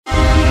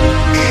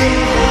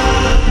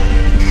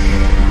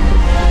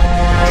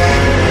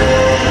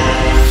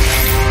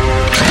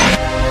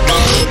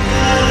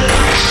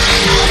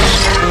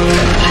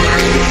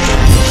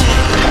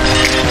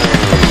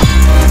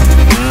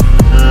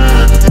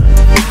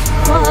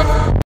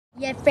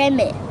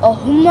Freme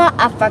Ohuma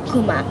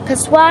Afakuma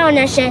Kaswa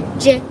Onashe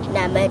J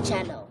Nama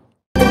Channel.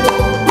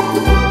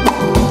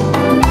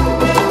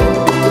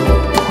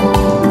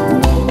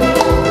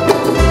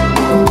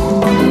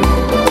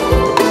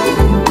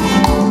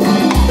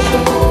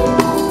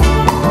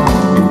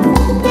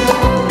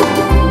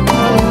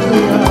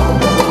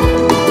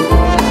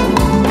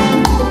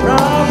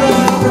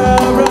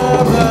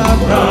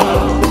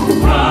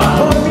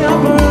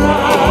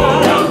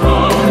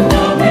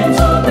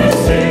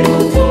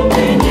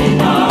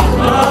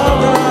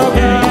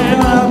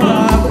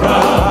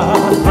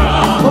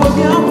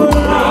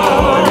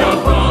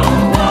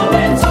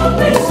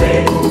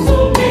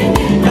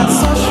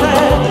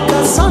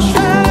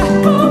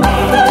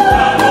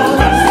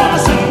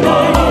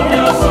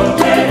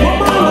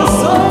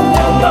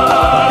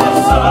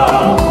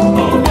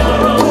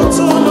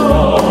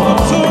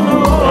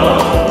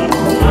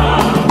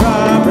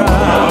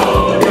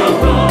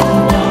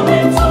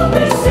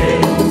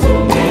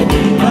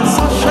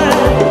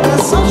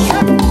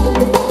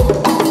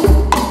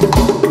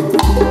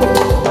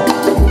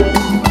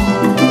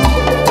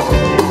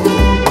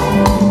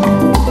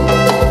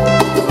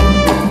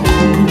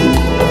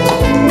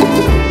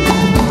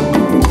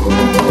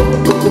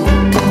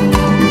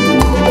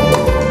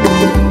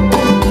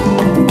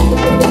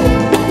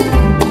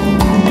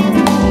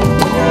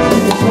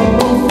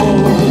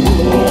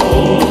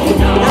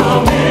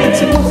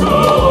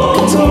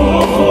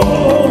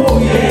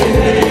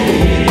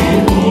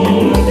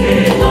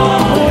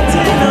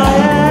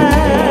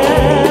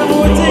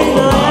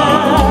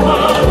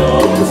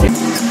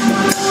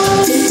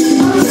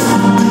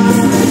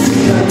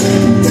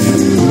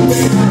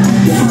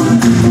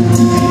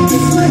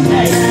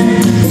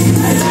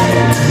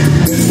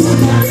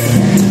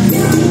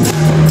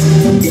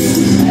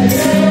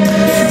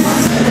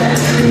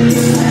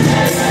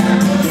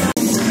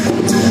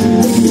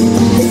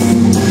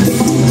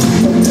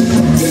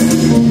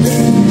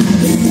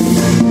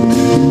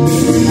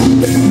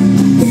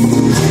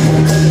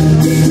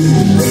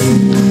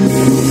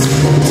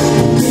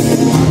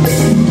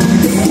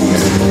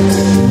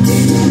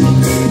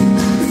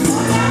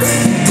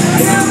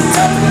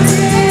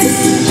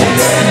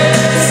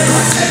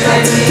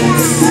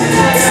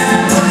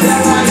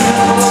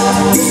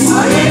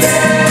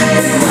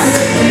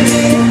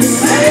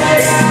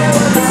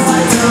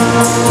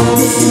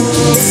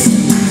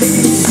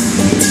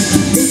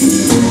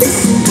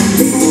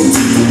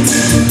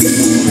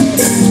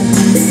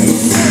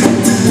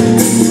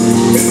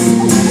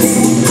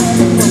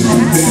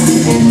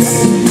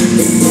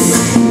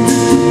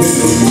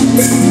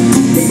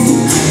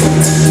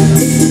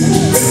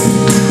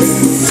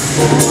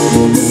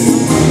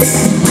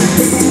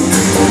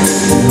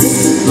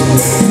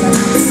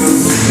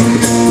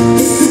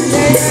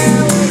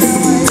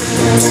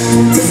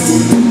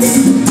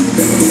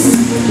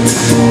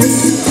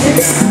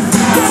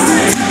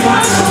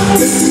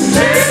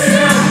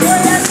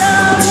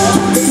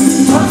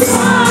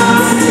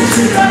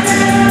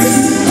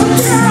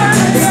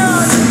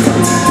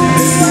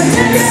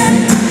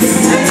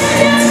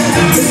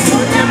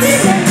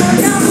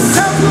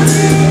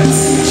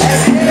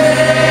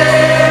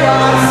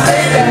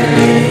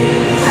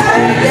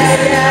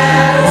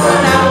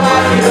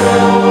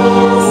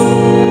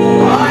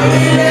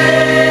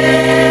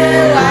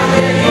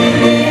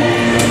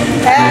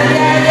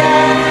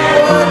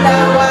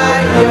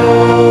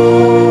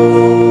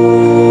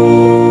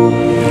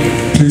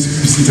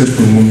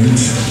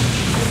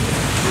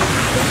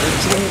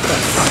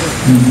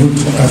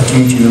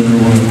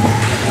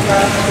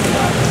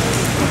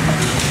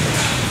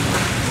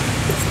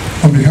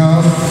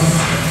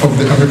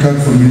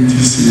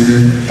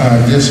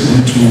 I just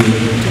want to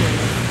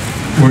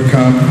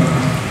welcome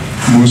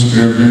Most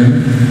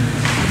Reverend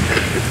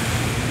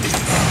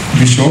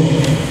Bishop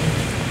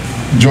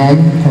John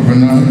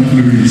Covenant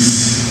Lewis.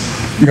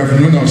 We have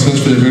known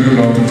ourselves for a very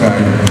long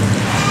time.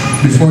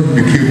 Before he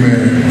became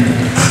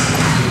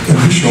a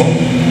bishop,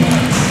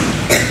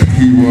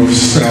 he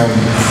was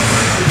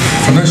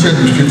financial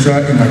administrator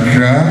in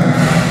Accra,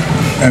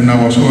 and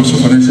I was also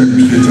financial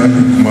administrator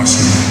in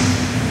Kumasi.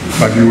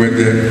 But we were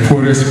the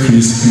poorest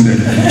priest in the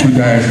two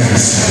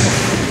dioceses.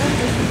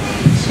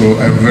 So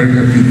I'm very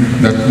happy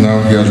that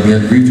now he has been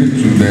elevated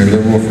to the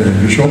level of a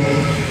bishop.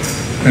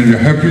 And we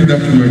are happy that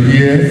you are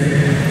here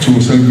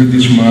to celebrate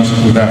this Mass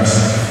with us.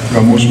 You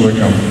are most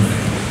welcome.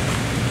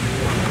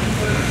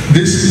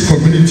 This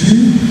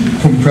community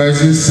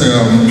comprises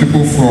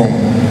people from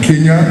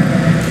Kenya.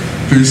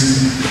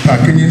 Please, are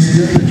Kenyans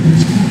here?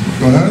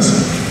 Your hands?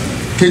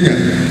 Kenya.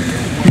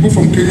 People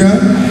from Kenya.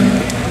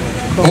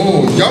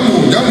 Oh,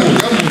 Jamu,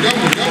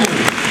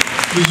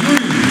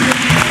 Missouri.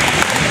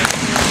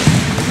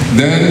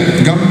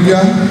 Then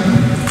Gambia,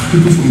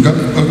 people from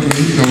Gambia,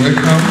 okay, you're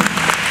welcome.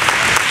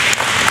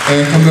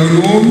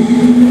 Cameroon,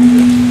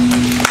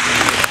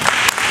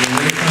 you're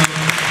welcome.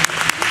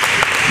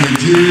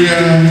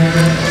 Nigeria,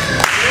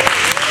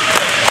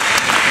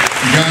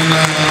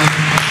 Ghana,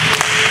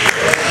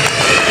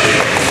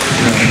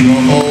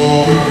 you're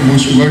all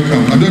most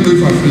welcome. I don't know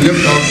if I've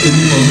left out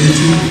any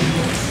community.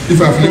 If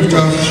I've left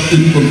out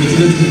any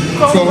community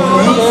from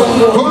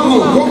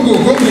Congo.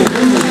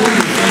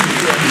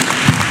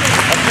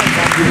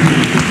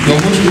 You're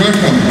most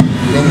welcome.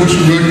 You're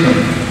most welcome.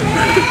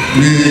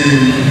 We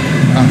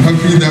are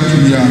happy that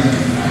we are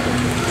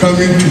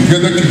coming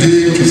together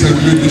today to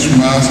celebrate this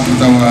Mass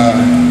with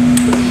our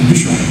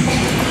Bishop.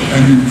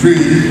 And we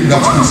pray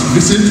that his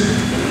visit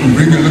will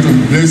bring a lot of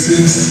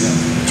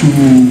blessings to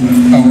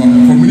our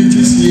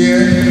communities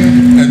here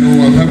and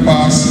will help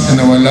us in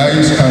our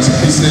lives as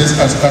Christians,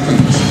 as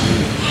Catholics.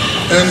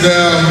 And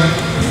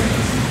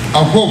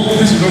I hope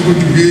this is not going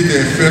to be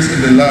the first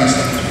and the last.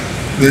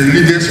 The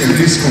leaders of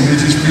these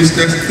communities, please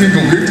just think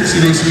of it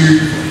seriously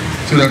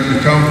so that we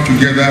come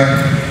together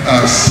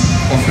as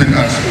often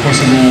as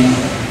possible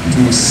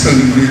to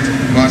celebrate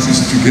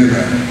Masses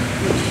together.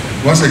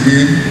 Once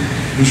again,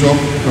 Bishop,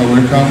 you are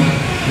welcome.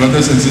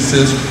 Brothers and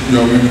sisters, you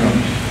are welcome.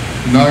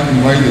 Now I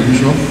invite the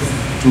Bishop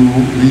to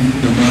lead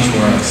the Mass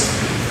for us.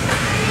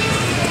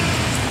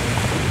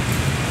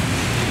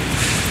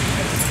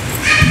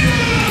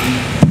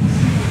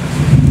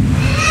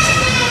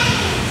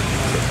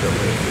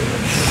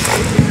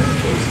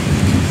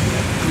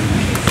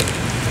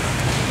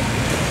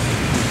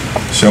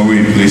 Shall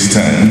we please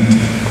stand?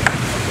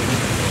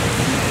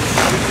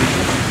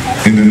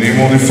 In the name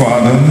of the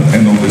Father,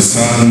 and of the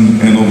Son,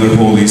 and of the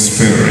Holy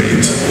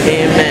Spirit.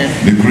 Amen.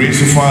 The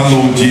grace of our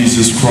Lord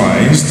Jesus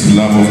Christ, the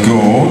love of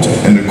God,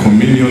 and the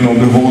communion of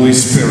the Holy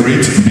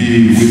Spirit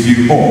be with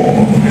you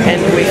all.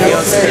 And with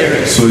your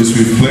spirit. So it's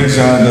with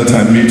pleasure that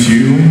I meet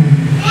you,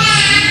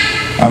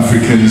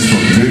 Africans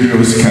from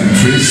various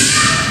countries,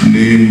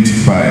 named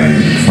by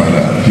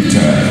Father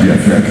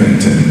Wiafe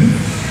Akenteng.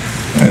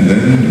 And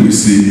then we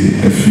see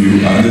a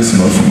few others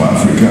not from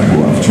Africa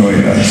who have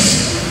joined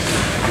us.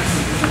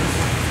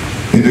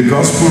 In the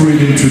Gospel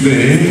reading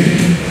today,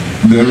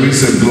 there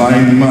is a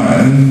blind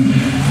man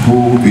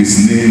who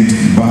is named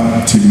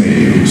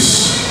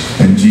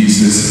Bartimaeus, and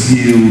Jesus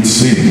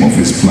heals him of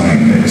his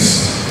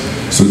blindness.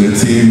 So the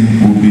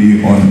theme will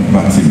be on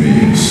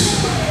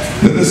Bartimaeus.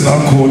 Let us now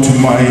call to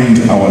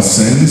mind our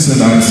sins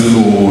and ask the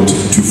Lord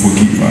to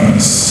forgive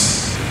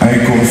us. I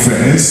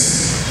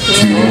confess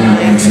to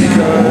Almighty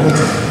God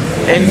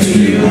and to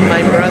you,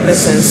 my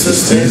brothers and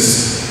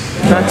sisters,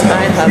 that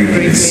I have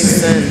greatly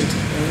sinned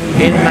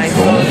in my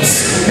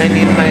thoughts and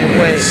in my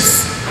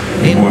words,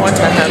 in what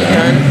I have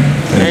done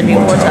and in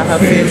what I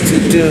have failed to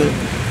do,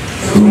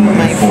 through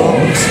my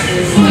fault,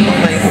 through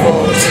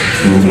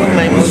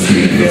my most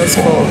grievous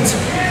fault.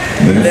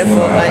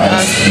 Therefore I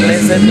ask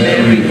Blessed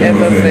Mary,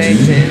 ever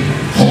Virgin,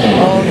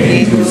 all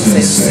angels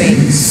and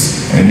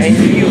saints, and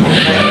you, my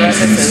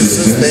brothers and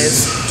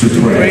sisters, to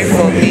pray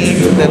for me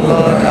to the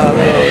Lord our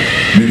God.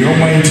 May the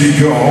Almighty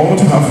God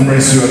have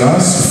mercy on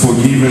us,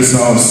 forgive us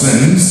our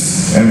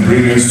sins, and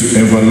bring us to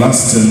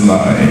everlasting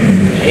life.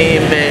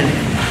 Amen.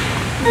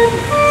 More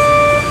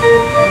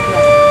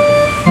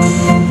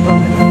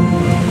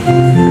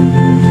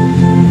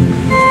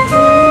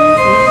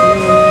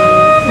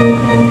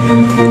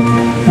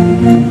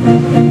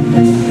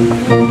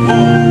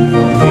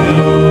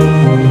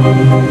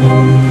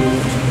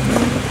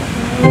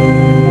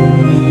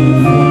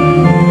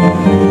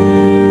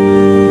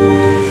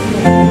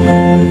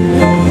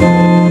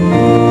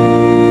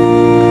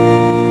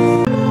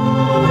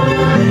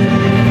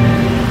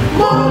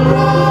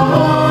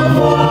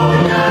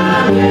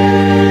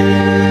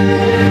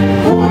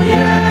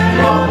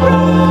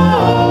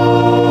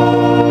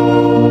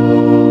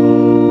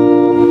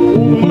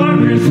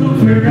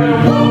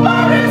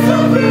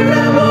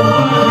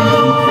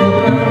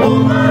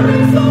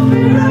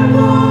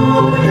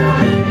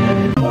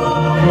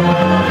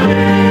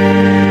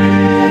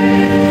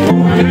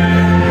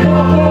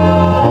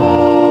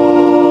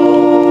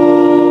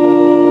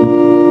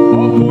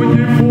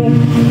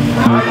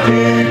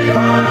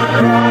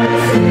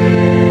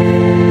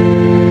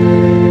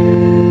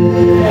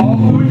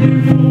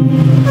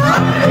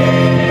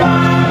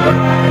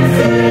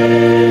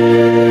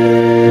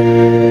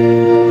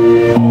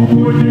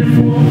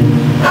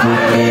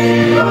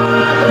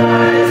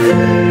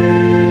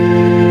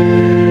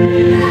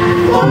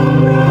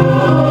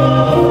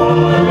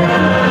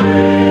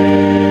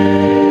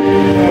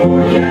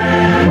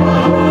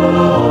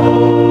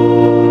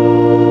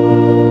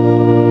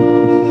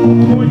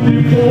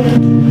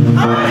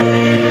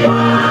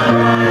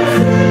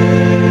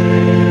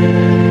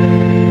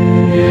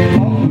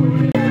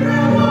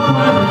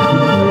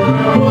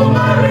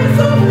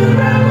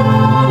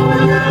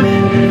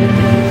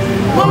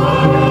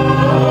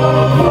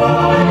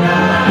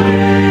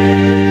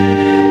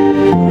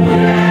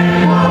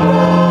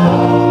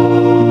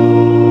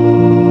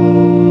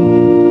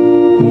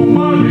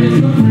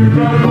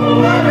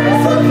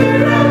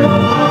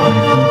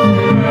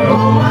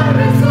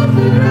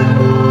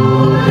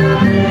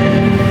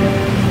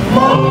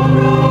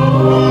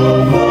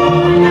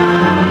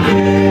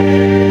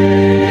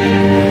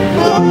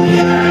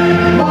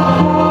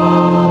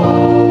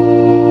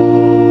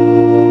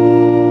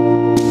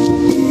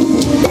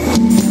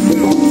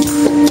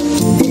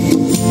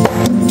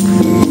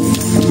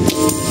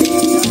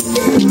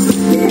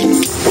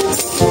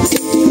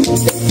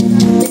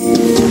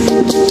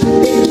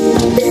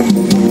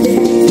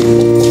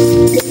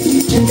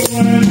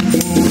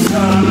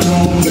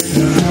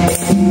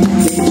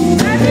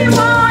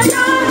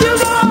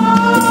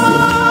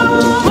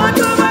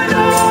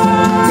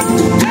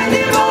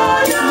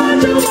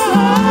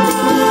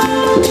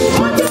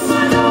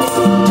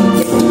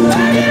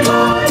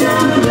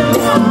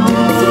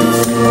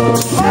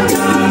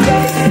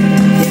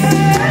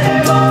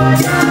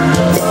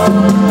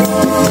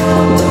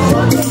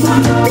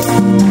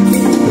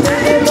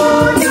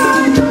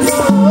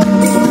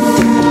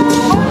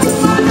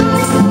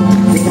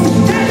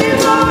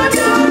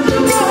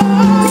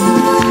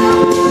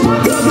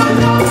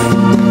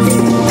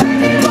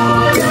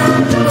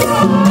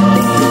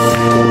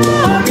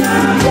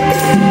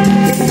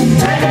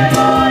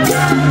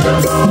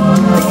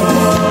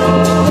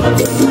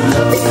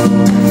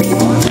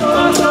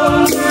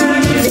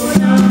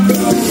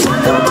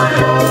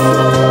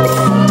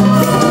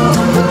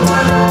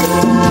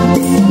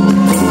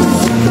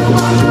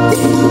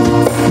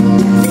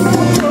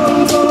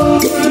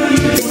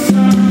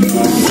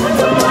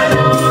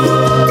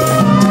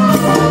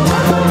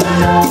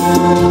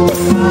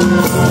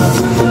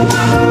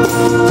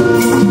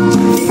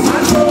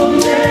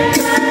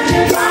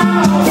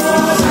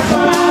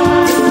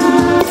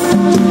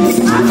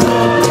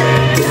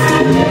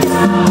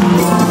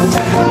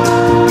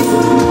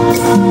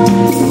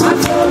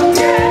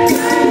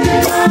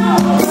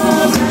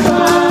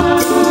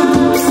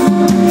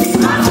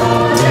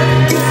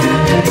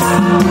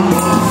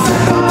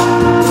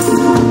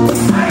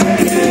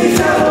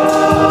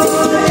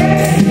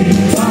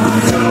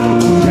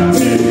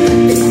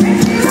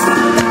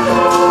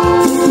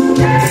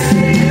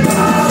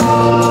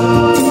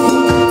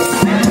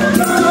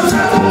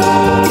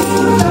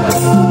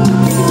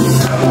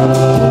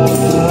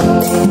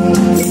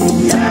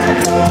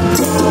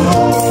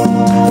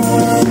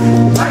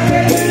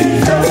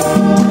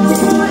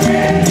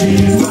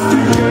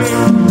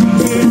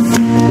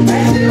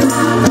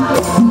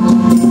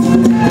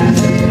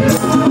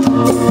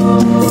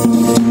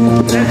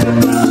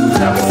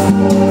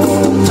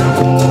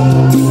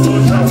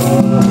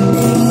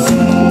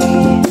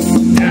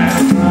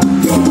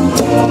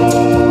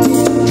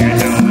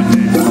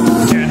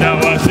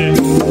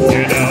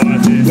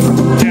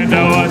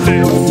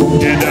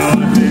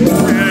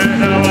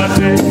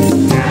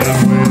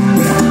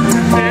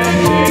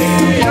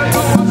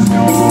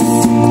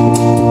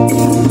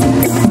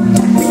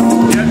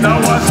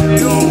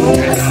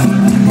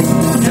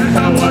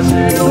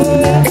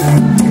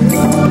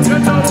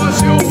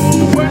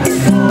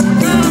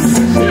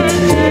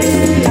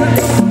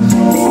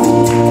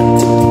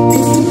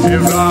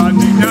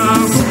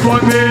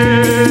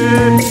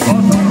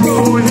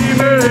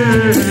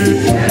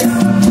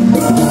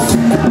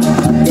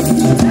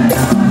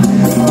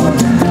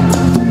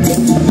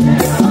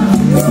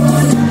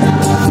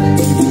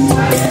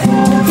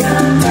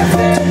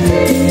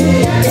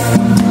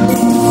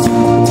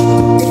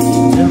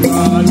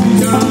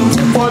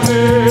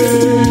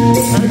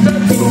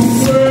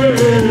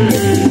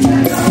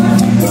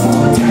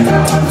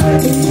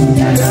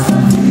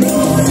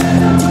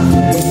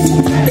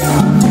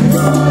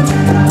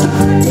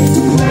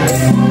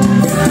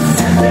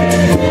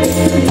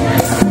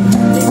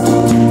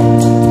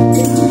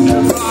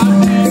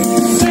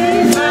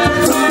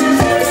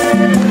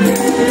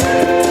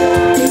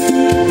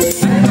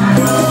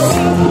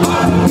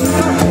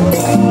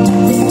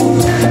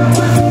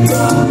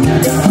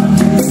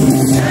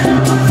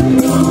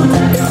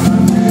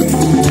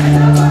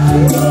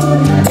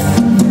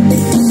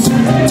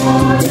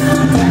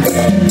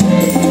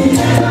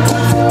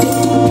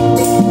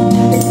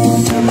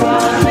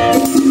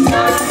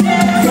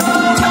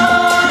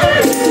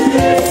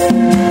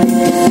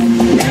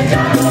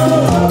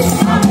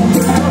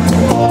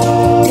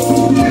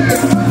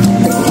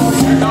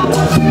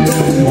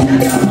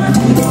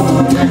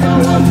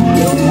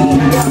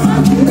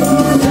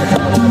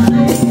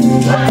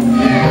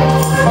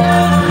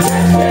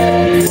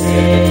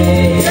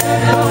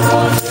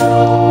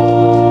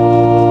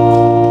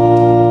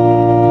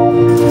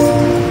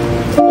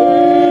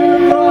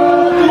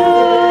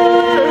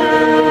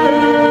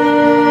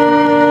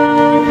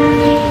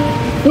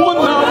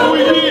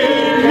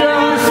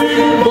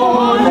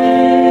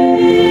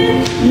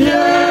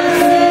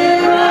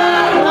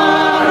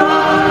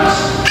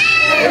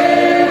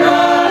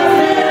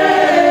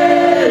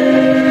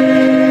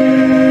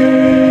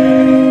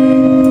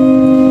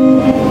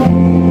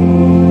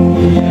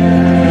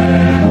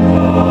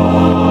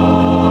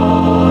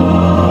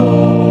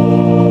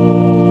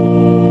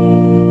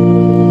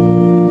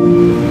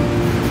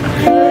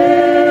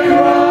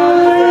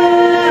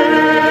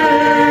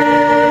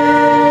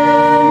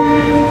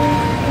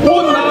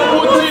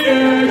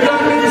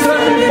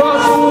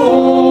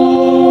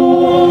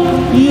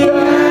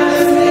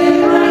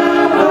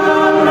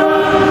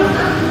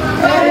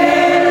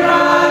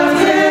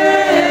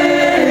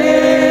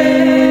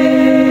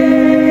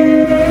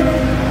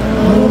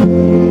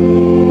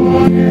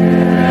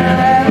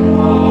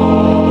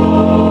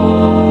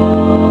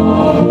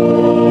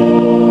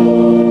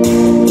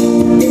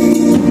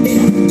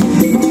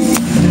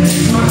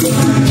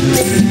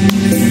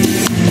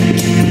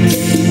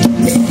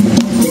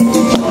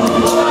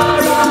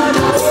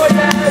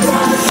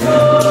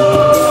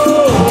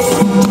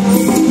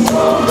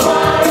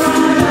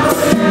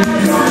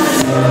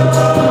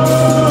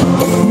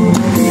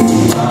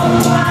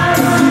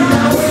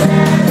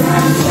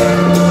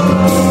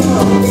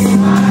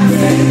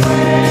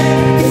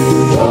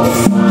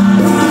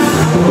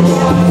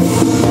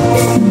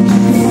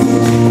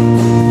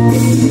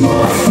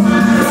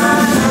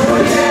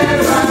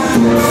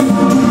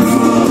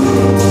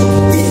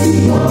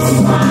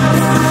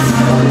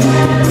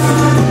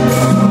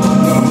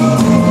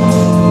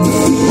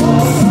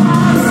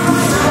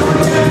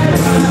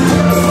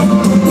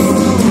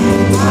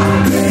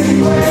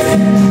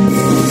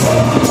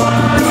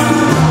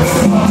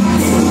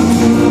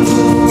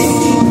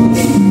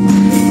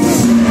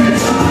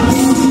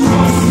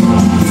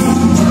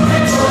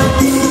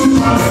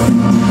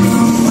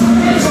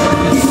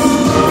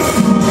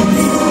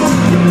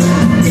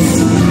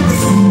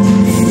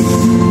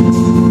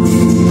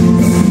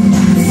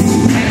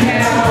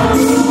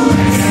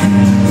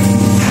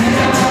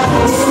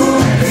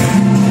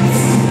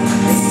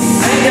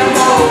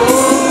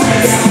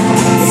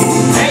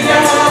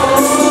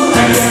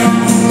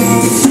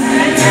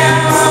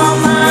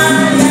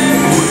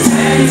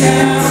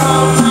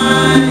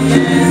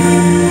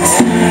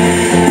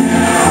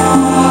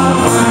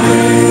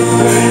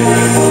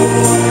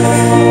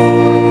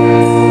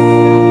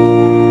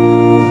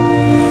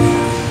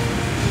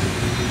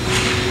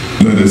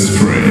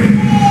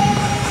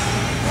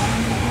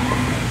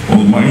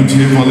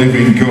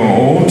ever-living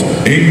God,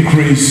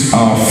 increase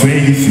our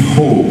faith,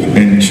 hope,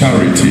 and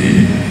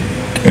charity,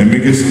 and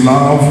make us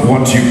love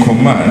what you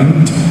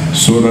command,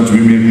 so that we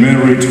may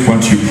merit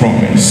what you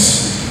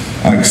promise.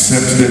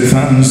 Accept the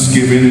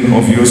thanksgiving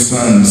of your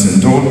sons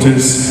and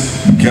daughters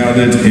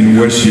gathered in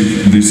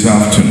worship this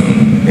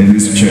afternoon in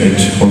this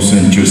church of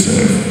St.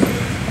 Joseph.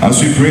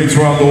 As we pray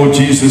through our Lord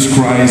Jesus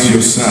Christ,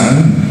 your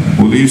Son,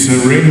 who lives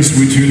and reigns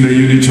with you in the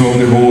unity of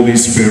the Holy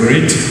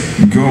Spirit,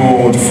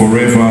 God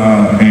forever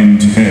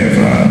and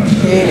ever.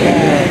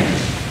 Amen.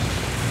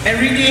 A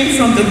reading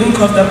from the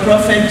book of the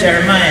prophet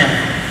Jeremiah.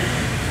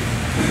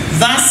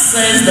 Thus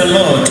says the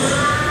Lord,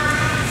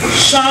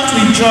 shout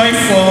with joy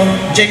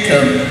for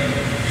Jacob,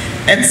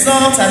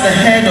 exult at the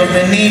head of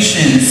the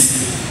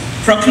nations,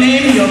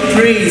 proclaim your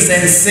praise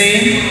and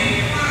say,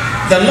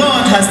 The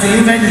Lord has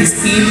delivered his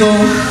people,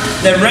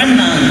 the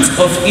remnant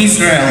of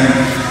Israel.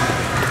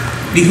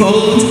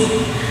 Behold,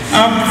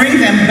 I'll bring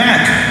them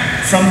back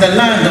from the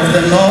land of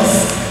the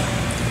north.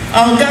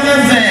 I'll gather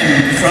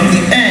them from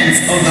the ends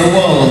of the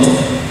world,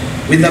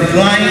 with the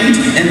blind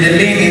and the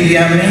lame in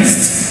their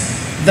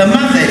midst, the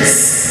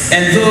mothers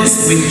and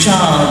those with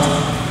child.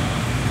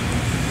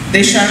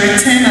 They shall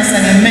return as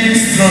an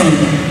immense throne.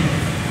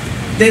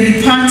 They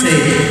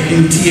departed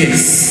in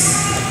tears,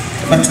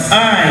 but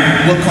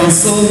I will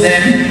console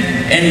them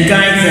and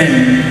guide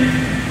them.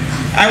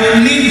 I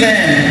will lead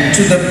them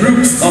to the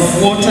brooks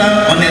of water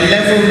on a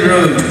level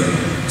road,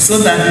 so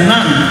that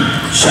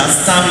none shall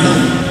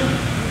stumble.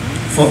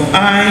 For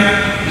I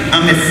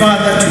am a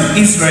father to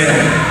Israel.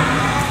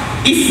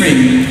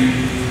 Ephraim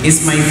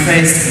is my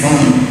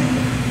firstborn.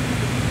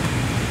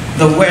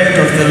 The word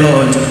of the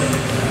Lord.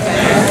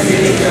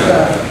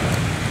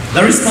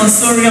 The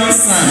responsorial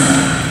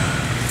psalm.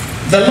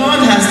 The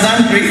Lord has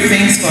done great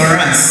things for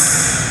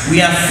us.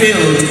 We are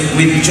filled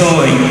with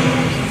joy.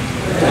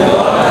 The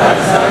Lord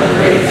has done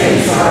great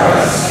things for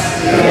us.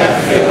 We are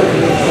filled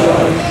with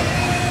joy.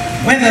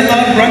 When the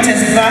Lord brought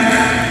us back,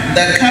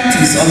 the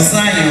captives of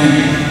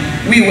Zion,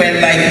 we were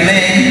like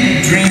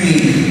men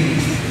dreaming.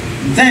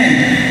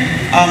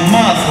 Then our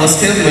mouth was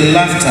filled with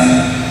laughter,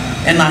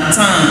 and our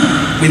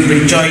tongue with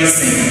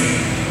rejoicing.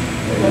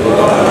 The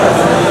Lord has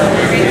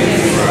done great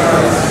things for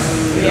us.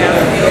 We are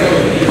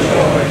filled with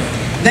joy.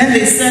 Then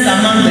they said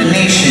among the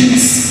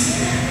nations,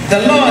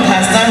 the Lord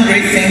has done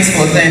great things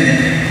for them.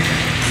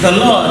 The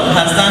Lord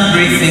has done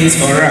great things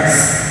for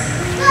us.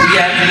 We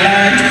are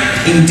glad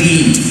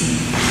indeed.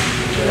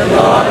 The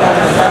Lord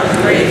has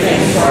done great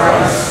things for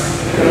us.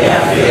 We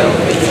are filled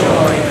with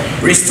joy.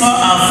 Restore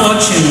our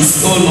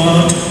fortunes, O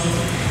Lord,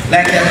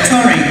 like the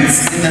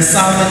torrents in the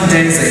southern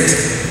desert.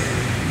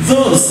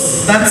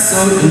 Those that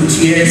sow in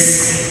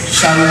tears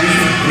shall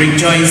reap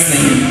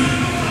rejoicing.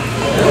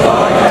 The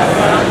Lord has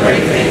done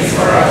great things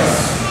for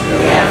us.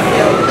 We are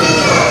filled with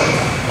joy.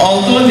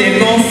 Although they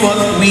go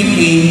forth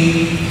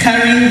weeping,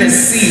 carrying the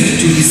seed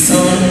to be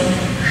sown,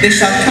 they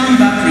shall come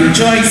back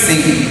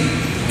rejoicing,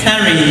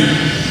 carrying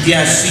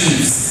their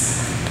sheaves.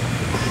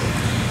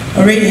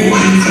 A reading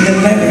from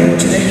the letter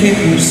to the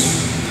Hebrews.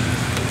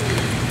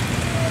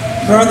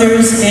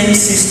 Brothers and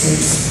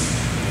sisters,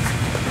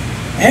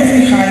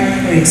 every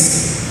high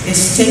priest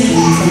is taken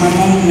from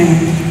among men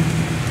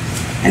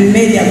and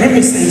made their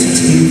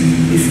representative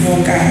before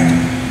God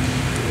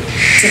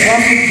to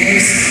offer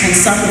gifts and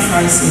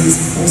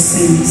sacrifices for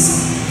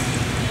sins.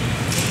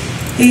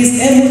 He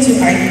is able to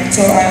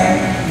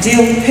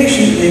deal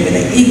patiently with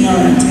the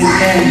ignorant and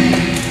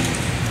erring,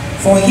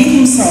 for he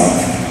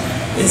himself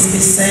is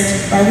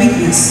beset by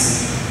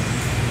weakness,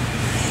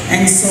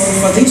 and so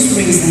for this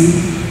reason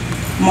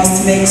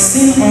must make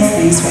sin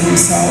offerings for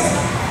himself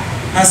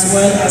as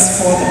well as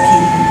for the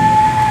people.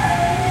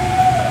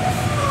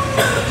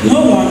 No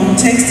one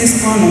takes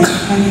this honor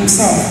on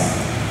himself,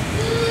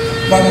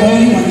 but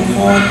only when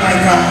called by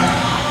God,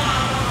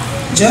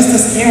 just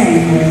as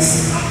Aaron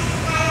was.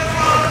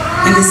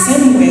 In the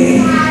same way,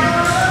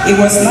 it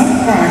was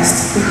not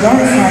Christ who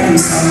glorified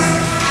himself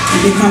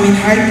in becoming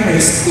high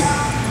priest,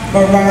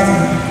 but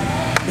rather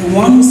the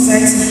one who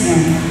said to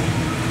him,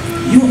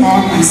 "You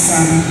are my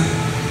son.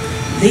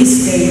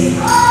 This day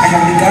I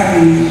have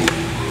begotten you."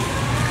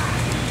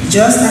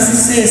 Just as it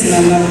says in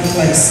another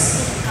place,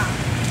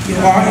 "You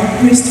are a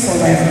priest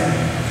forever,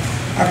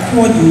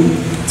 according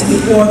to the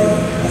order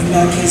of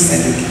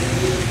Melchizedek."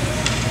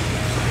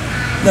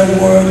 The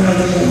word of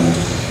the Lord.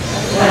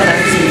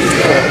 Thanks be to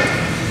God.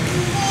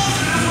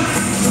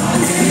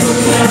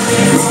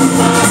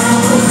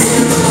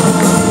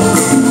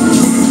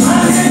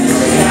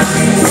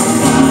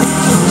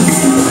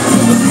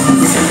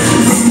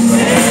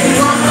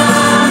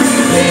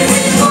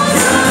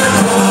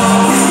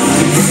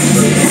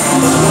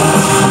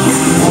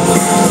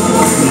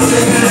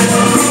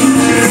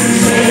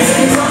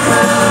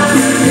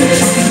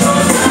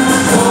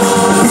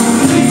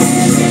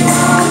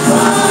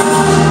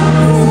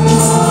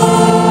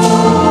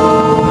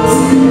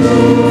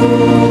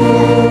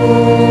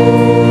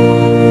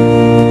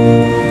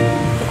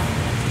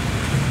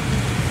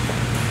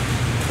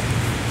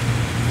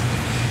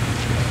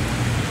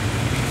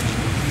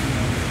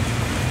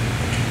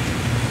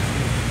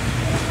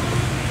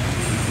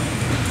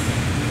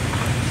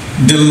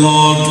 The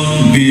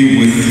Lord be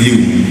with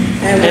you.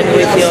 And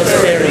with your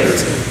spirit.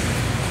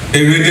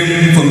 A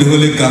reading from the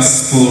Holy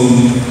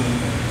Gospel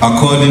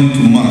according to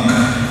Mark.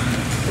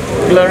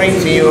 Glory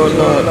to you, O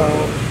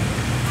Lord.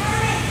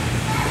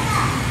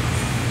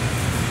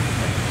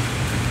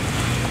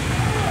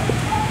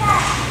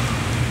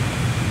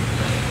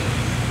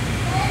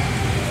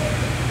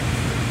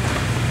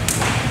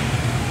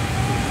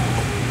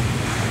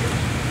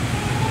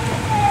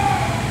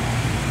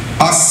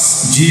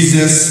 As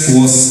Jesus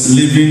was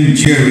leaving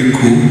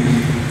Jericho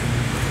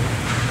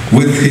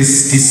with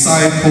his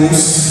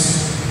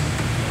disciples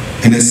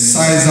and a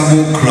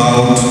sizable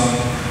crowd,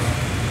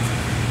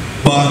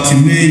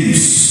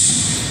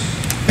 Bartimaeus,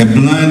 a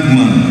blind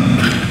man,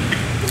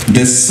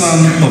 the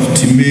son of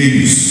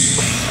Timaeus,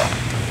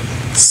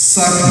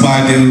 sat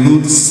by the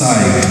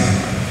roadside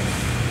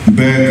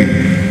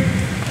begging.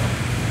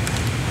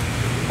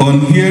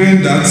 On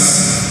hearing that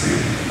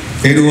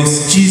it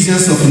was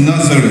Jesus of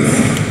Nazareth,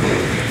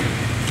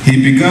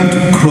 he began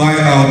to cry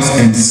out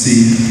and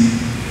say,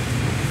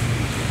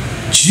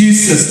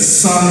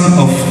 Jesus, son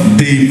of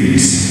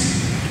David,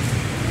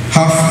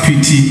 have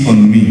pity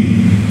on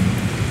me.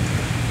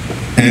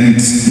 And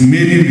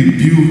many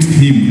rebuked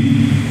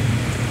him,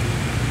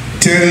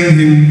 telling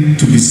him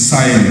to be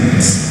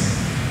silent.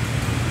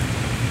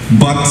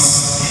 But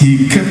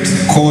he kept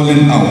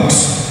calling out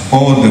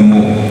all the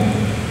more,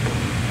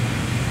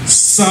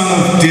 Son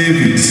of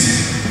David,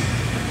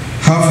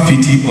 have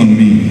pity on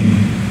me.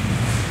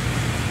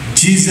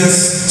 Jesus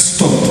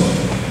stopped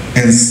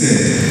and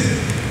said,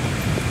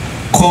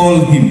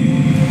 call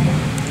him.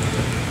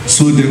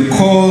 So they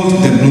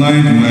called the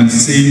blind man,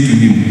 saying to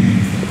him,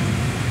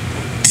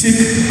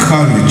 take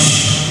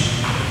courage,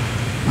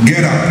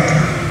 get up,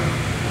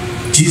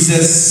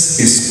 Jesus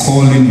is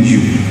calling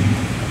you.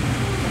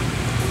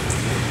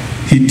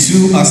 He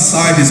threw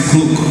aside his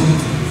cloak,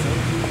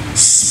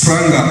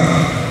 sprang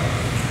up,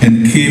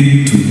 and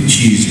came to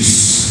Jesus.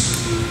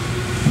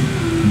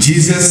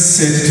 Jesus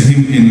said to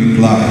him in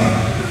reply,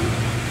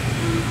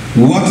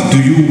 what do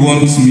you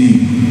want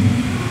me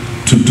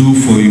to do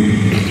for you?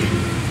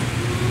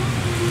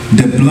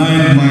 The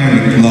blind man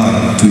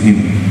replied to him,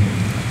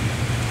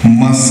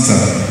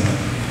 Master,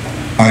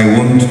 I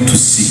want to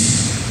see.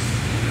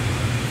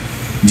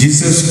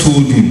 Jesus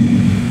told him,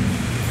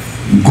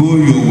 go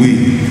your way,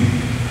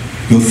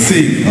 your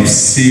faith has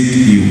saved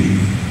you.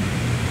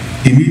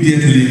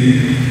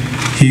 Immediately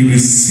he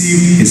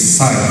received his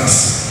sight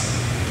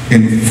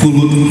and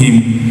followed him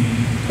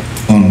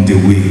on the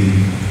way.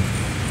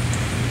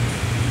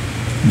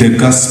 The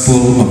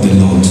Gospel of the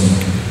Lord.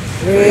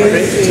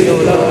 Praise to you,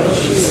 Lord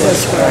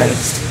Jesus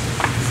Christ.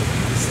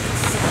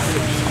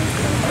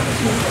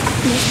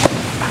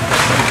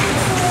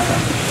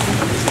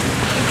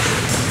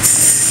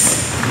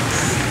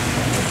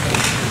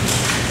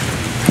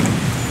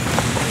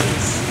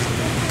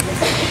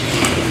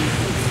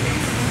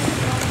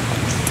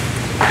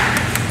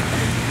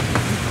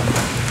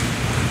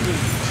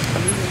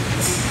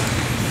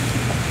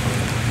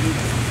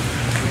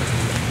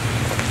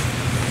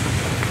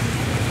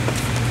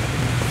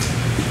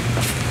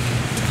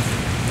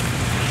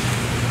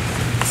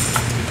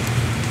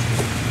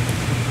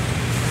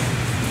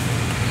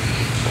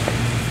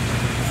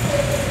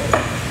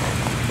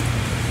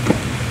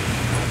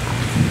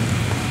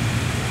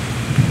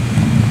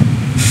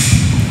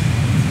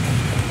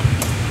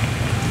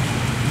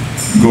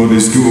 God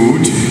is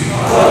good,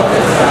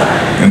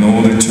 and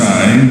all the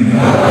time.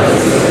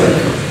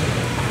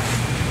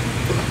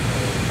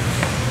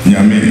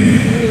 Nyame,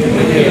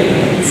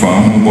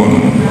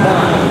 Fahubono,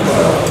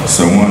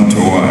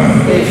 Sawantoa,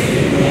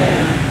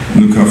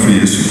 Luka for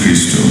Yesu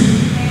Christo.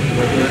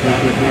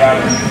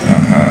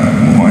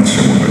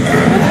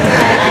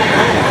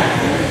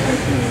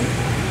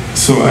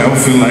 So I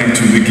often like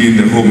to begin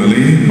the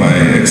homily by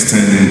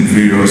extending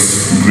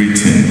various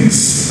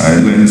greetings. I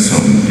learned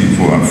some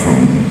people are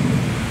from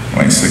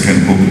my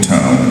second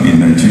hometown in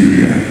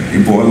Nigeria,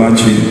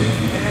 Ibolachi,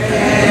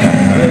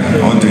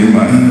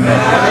 Odema,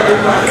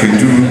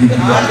 Kedu.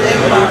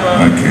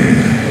 Okay.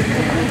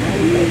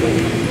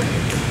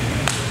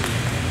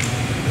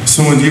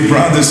 So, my dear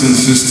brothers and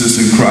sisters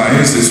in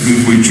Christ, it's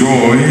with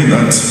joy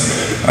that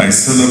I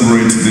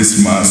celebrate this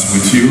Mass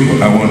with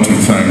you. I want to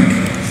thank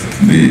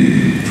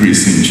the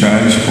priest in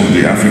charge of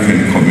the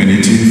African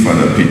community,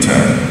 Father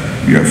Peter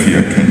Wiafe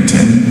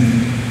Akenteng.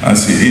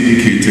 As he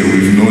indicated,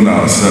 we've known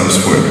ourselves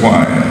for a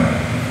while,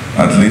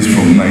 at least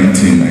from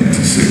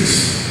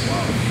 1996.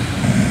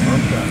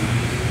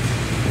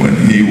 When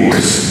he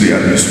was the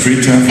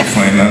administrator for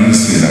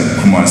finance in the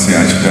Kumasi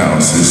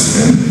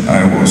Archdiocese, and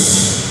I was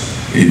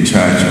in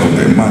charge of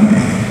the money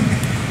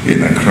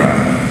in Accra.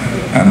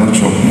 I not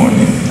chop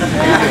money.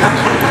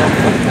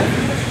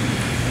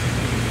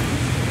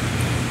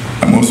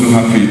 I'm also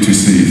happy to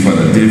see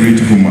Father David,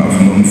 whom I've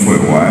known for a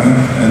while,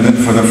 and then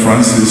Father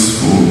Francis,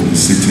 who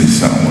is sitting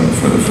somewhere.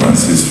 Father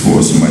Francis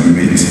was my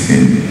mate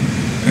in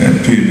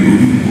Peru.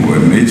 We were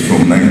mates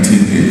from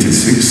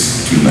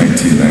 1986 to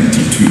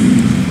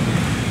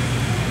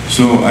 1992.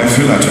 So I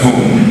feel at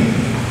home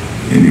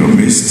in your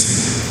midst.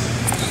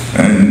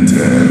 And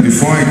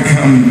before I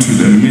come to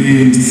the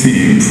main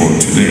theme for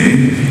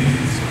today,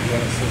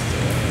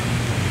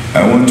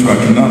 I want to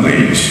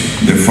acknowledge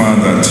the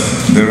fact that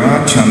there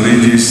are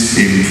challenges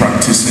in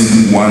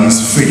practicing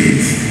one's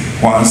faith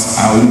whilst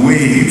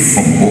away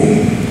from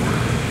home.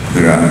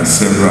 There are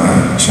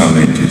several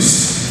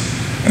challenges.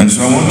 And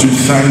so I want to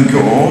thank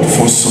God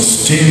for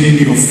sustaining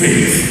your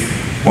faith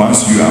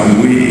whilst you are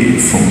away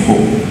from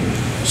home.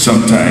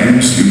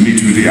 Sometimes you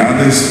meet with the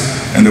others,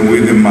 and the way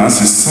the Mass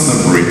is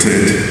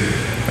celebrated,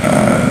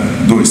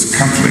 though it's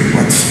Catholic,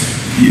 but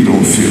you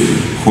don't feel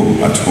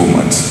at home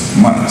at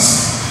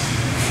Mass.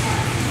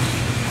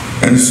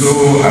 And so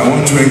I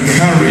want to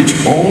encourage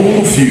all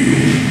of you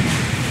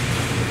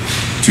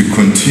to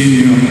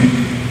continue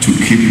to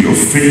keep your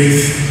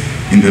faith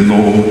in the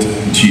Lord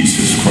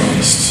Jesus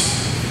Christ.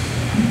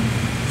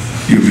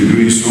 You'll be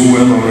doing so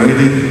well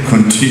already.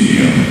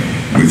 Continue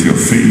with your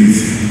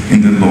faith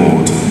in the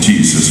Lord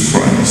Jesus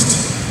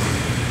Christ.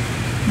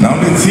 Now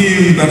the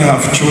theme that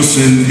I've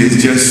chosen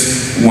is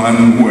just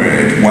one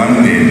word,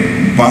 one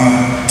name,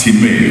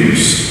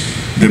 Bartimaeus.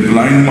 The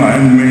blind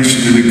man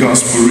mentioned in the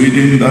gospel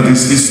reading, that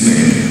is his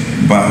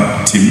name,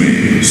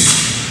 Bartimaeus.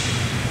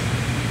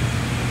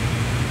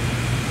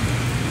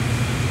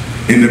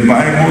 In the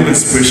Bible,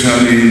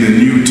 especially in the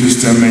New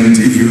Testament,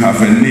 if you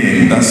have a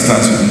name that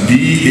starts with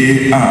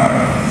B-A-R,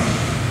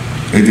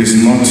 it is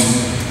not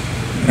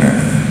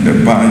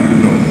the bar you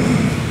know.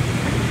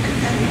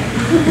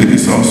 It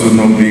is also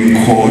not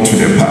being called to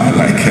the bar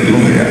like a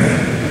lawyer,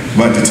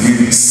 but it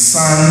means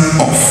son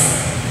of.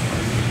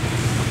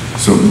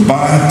 So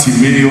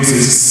Bartimaeus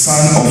is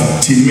son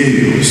of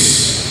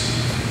Timaeus.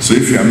 So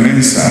if you are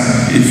Mensa,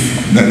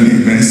 if the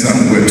name Mensa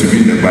were to be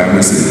in the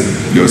Bible,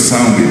 say your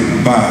son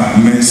will Bar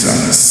Mensa,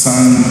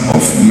 son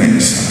of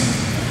Mensa.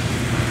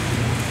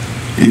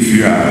 If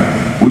you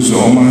are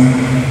Uzoma,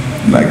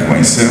 like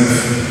myself,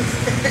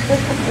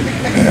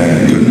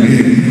 your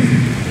name,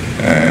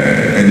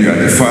 and you are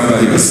the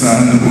father, your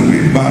son will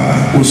be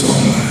Bar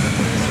Uzoma.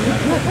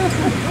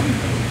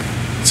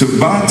 So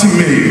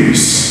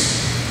Bartimaeus,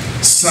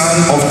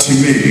 son of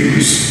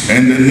Timaeus,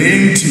 and the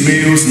name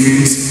Timaeus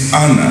means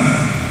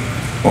honor.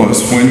 Or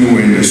when we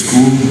were in the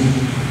school,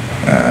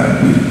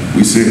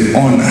 we say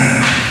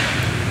honor.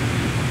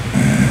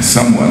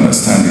 Some will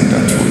understand it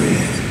that way.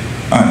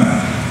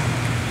 Honor.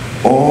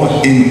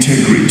 Or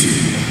integrity.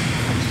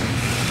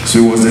 So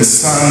he was the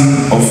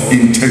son of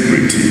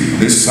integrity,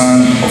 the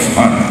son of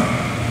honor.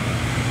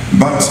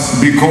 But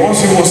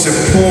because he was a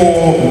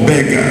poor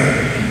beggar,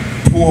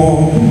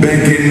 poor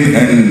begging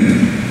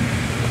and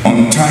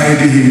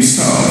untidy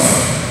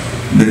himself,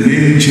 the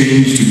name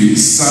changed to be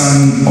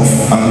son of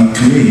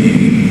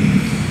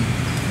unclean,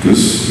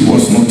 because he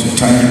was not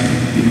tidy,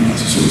 he was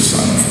so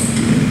son of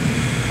unclean.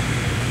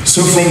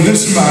 So from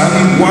this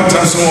man, what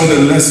are some of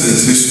the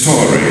lessons, his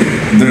story?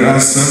 There are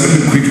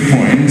 7 quick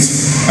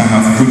points I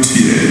have put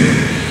here.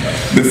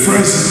 The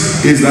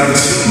first is that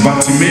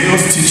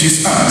Bartimaeus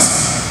teaches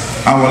us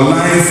our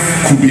life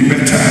could be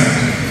better.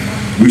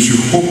 We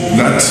should hope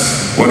that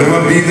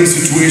whatever be the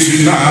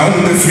situation now,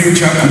 the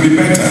future could be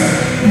better.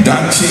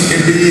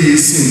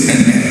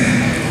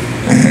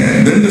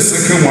 Then the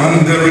second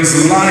one, there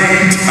is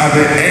light at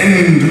the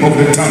end of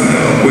the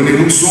tunnel. When it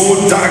looks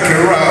so dark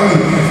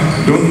around,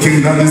 don't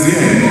think that is the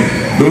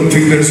end. Don't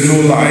think there's no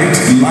light.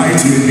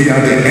 Light may be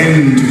at the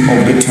end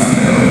of the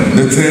tunnel.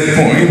 The third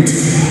point,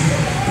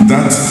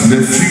 that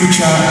the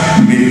future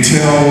may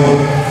tell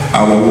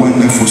our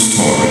wonderful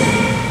story.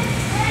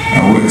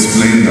 I will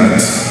explain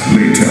that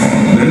later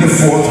on. Then the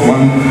fourth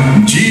one,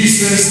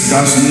 Jesus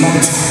does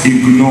not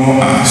ignore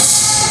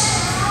us.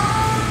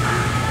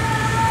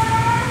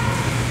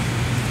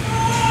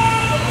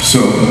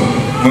 So,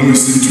 when we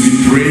seem to be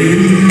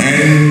praying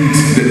and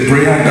the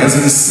prayer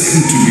doesn't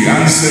seem to be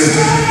answered,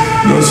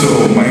 no,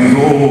 so my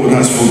God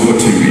has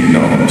forgotten me.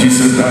 No,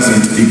 Jesus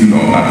doesn't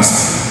ignore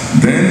us.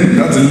 Then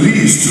that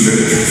leads to the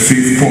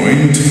 5th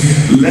point.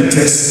 Let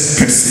us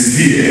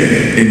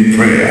persevere in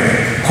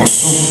prayer.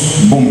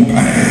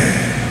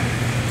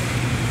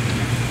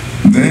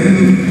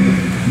 Then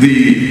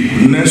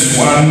the next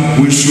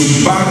one, we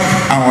should back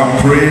our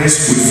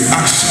prayers with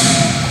action.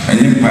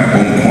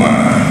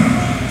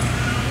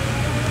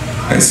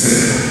 I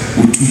said,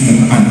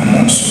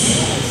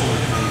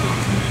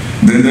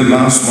 then the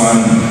last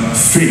one,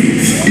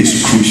 faith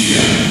is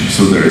crucial.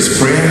 So there is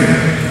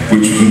prayer,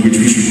 in which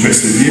we should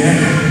persevere.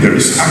 There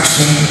is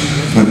action,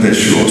 but there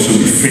should also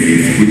be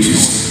faith, which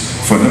is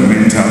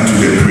fundamental to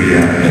the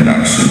prayer and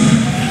action.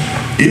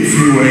 If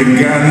you were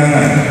in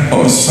Ghana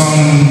or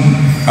some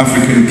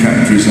African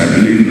countries, I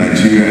believe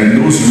Nigeria,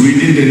 and those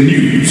reading the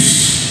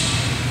news,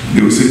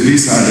 they will say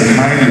these are the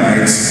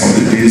highlights of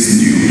the day's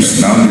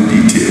news, now the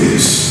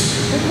details.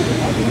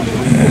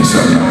 So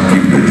I'm not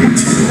giving the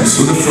details.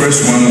 So the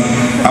first one,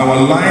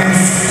 our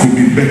life could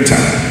be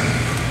better.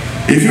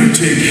 If you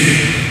take,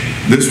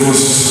 this was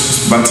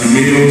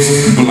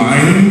Bartimaeus,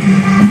 blind,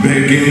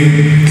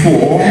 begging,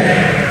 poor,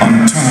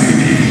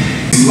 untidy,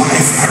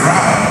 life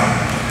around.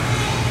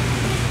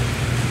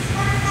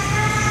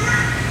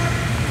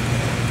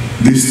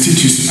 This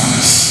teaches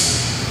us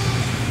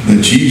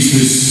that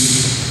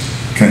Jesus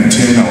can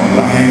turn our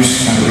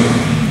lives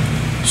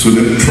around. So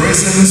the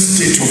present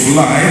state of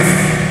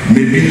life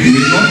may not be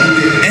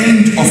the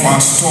end of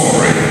our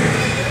story.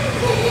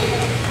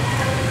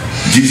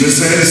 Jesus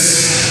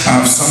says, I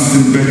have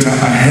something better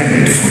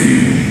ahead for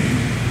you.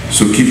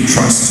 So keep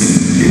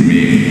trusting in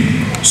me.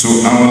 So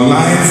our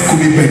life could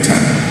be better.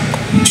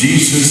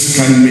 Jesus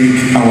can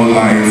make our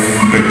life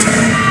better.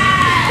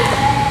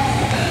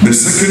 The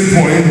second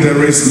point,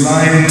 there is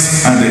light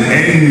at the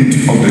end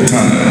of the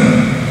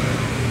tunnel.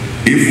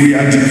 If we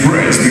are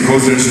depressed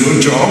because there's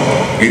no job,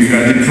 if we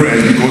are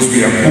depressed because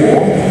we are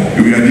poor,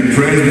 if we are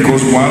depressed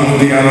because one or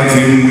the other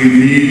thing we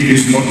need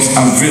is not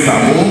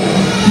available,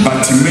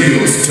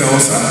 Bartimaeus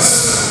tells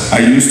us, I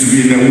used to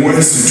be in a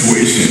worse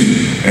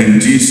situation,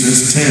 and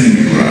Jesus turned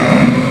me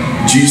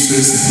around.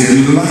 Jesus,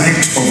 the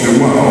light of the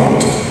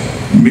world,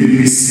 made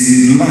me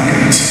see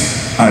light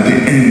at the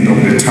end of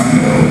the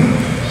tunnel.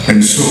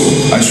 And so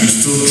I should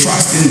still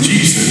trust in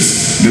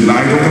Jesus, the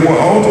light of the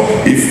world,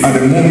 if at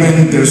the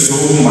moment there's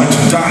so much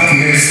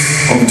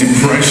darkness of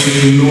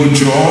depression, no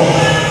job,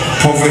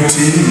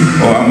 poverty,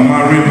 or I'm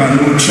married but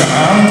no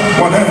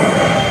child, whatever.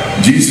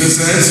 Jesus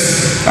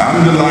says,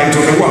 I'm the light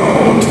of the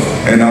world,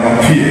 and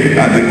I'll appear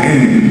at the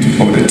end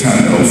of the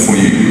tunnel for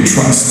you.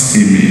 Trust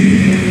in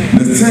me.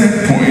 The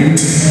third point,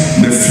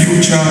 the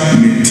future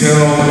may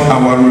tell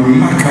our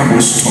remarkable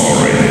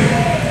story.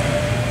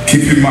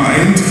 Keep in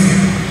mind,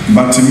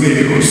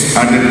 Bartimaeus,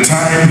 at the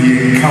time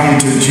he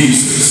encountered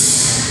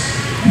Jesus,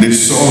 they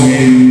saw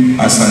him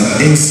as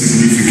an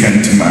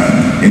insignificant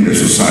man in the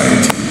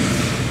society.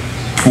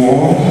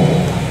 Poor,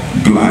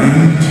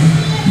 blind,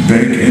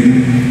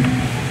 begging,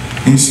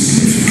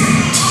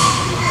 insignificant.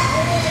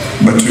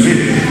 But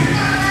today,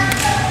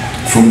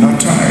 from that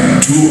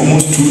time to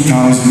almost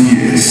 2,000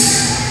 years,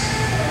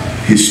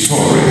 his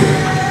story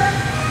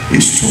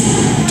is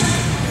told.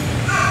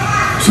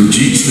 So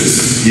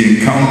Jesus, he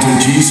encountered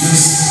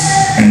Jesus,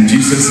 and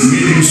Jesus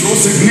made him so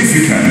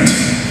significant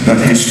that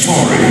his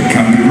story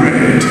can be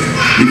read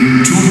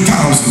even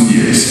 2,000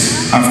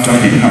 years after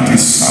he had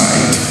his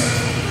sight.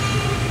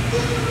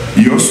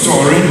 Your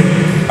story,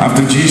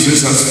 after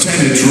Jesus has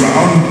turned it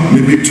around,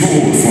 may be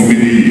told for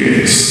many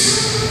years.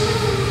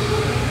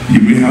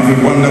 You may have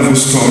a wonderful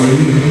story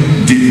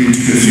deep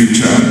into the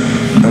future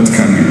that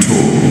can be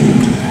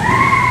told.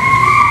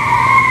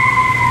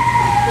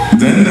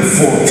 Then the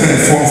fourth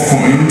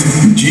point,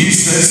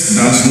 Jesus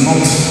does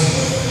not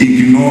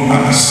ignore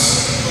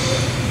us.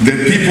 The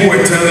people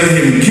were telling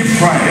him, keep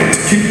quiet,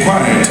 keep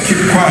quiet,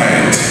 keep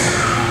quiet.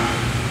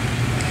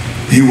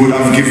 He would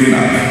have given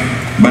up.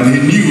 But he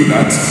knew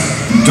that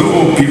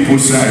though people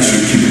say I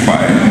should keep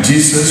quiet,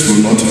 Jesus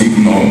will not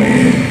ignore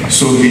me.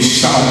 So he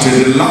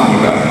shouted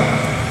louder,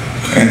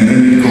 and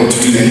then it got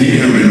to the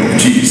hearing of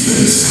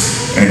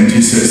Jesus. And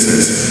Jesus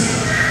says,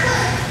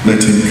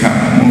 let him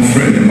come, my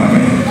friend and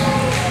mommy.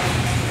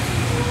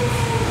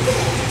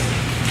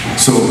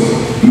 So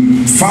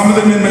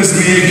family members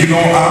may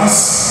ignore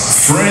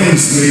us,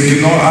 friends may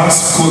ignore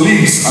us,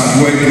 colleagues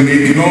at work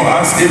may ignore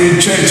us,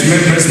 even church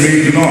members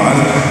may ignore us,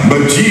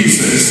 but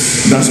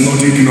Jesus does not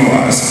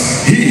ignore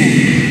us.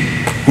 He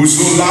who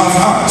so loved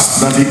us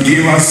that he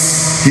gave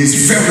us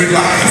his very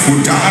life, who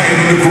died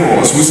on the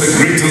cross, who said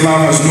greater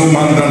love has no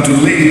man than to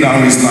lay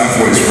down his life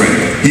for his friend.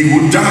 He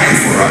who died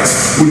for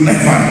us will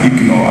never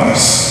ignore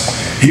us.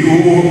 He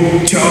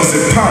who tells the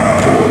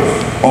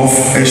parable of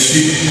a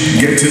sheep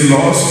getting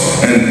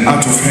lost and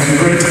out of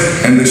 100,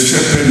 and the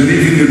shepherd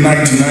leaving the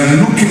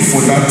 99 looking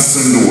for that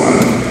single one.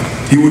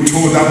 He who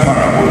told that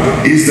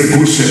parable is the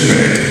good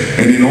shepherd,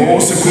 and in all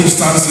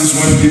circumstances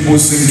when people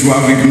seem to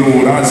have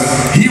ignored us,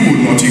 he will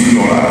not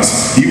ignore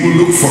us. He will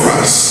look for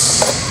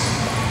us.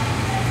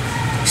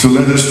 So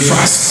let us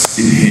trust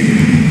in him.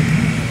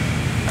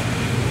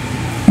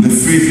 The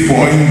fifth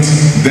point,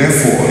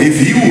 therefore, if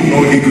he will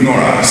not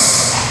ignore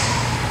us,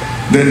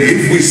 then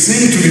if we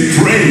seem to be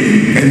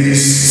praying and he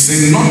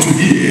seems not to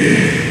hear,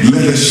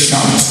 let us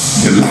shout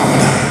the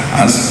louder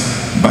as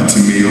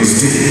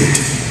Bartimaeus did.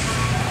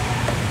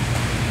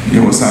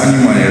 There was an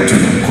animal to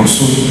the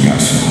Koso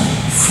Yaso.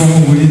 For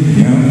we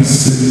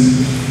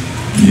Yansen,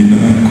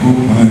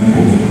 Yinako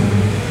Bible,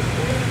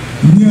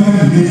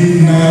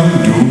 Yamina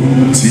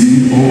Doti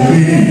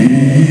Obey,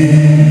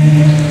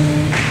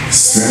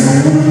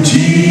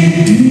 Seruji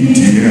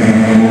Didia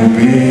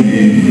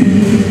Obey.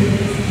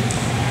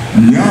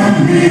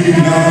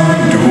 Nyamina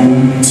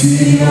don't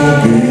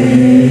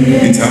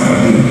obey. It's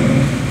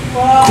happening.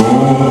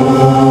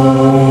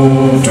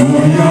 Call to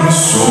your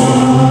soul.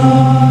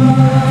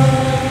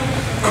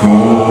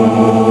 Call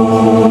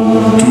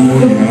to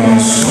your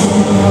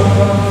soul.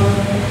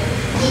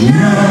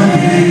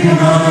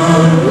 Nyamina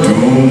don't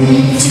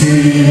obey.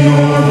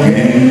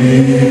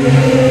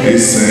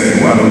 It's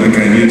one of the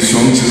Ghanaian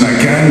songs, and I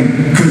can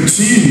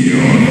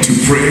continue to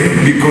pray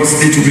because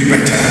it will be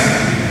better.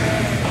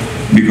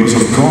 Because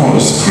of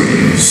God's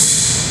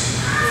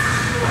grace.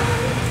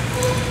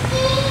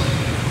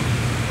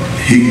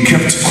 He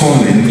kept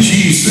calling,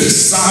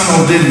 Jesus,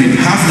 Son of David,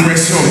 have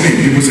mercy on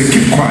me. People say,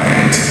 keep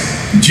quiet.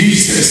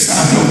 Jesus,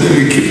 Son of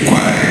David, keep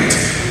quiet.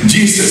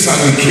 Jesus, Son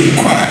of David, keep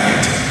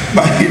quiet.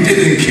 But he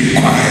didn't keep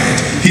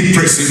quiet. He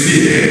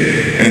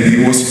persevered, and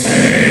he was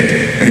heard,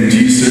 and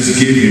Jesus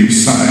gave him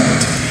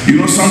sight. You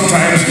know,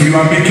 sometimes you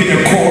are making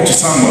a call to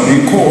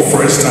somebody, you call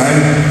first time,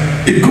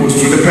 it goes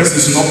through, the person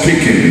is not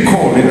picking,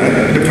 call it,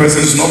 the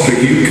person is not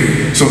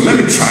picking. So let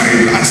me try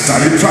it. Last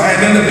time you try,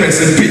 and then the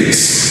person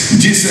picks.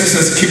 Jesus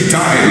says, keep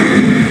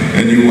dialing,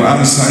 and you will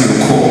answer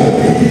your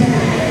call.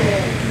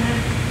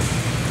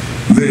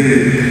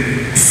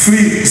 The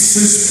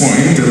sixth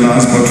point, the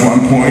last but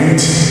one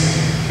point,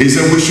 is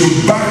that we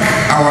should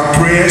back our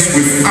prayers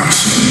with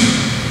action.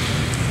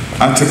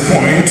 At a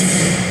point,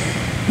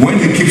 When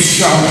he kept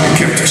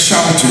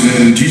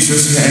shouting, and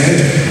Jesus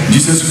heard,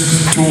 Jesus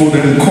told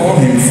them, call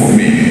him for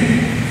me.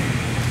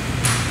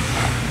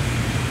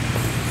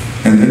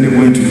 And then they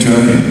went to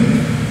tell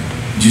him,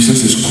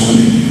 Jesus is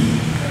calling.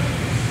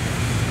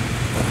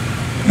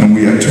 And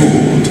we are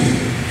told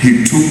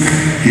he took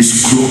his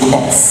cloak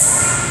off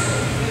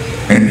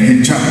and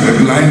he jumped, a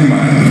blind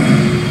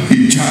man,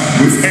 he jumped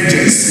with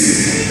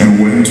urgency and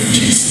went to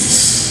Jesus.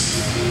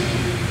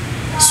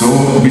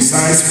 So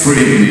besides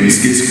praying,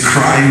 he's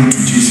crying to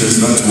Jesus,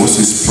 that was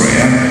his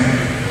prayer.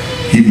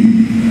 He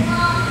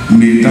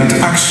made that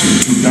action,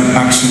 took that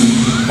action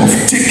of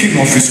taking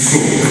off his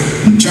cloak,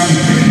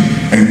 jumping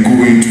and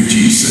going to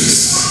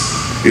Jesus.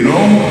 You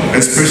know,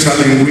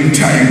 especially in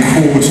winter, in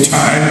cold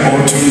time,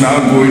 autumn,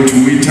 now going to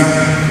winter,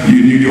 you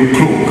need your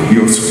cloak,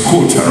 your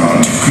coat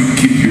around to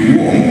keep you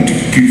warm, to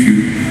give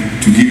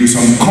you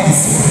some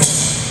comfort.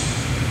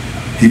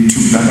 He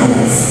took that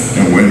off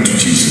and went to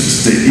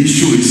Jesus. The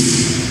issue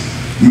is,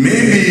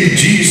 maybe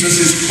Jesus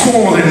is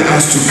calling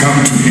us to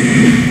come to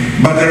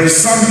him, but there is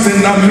something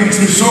that makes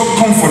me so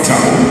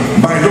comfortable,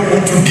 but I don't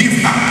want to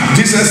give up.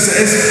 Jesus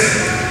says,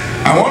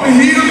 I want to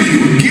heal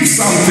you, give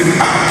something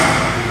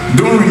up.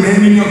 Don't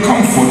remain in your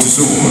comfort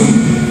zone.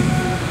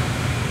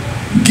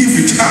 Give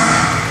it up.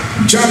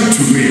 Jump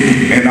to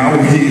me and I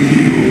will heal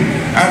you.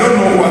 I don't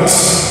know what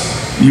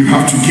you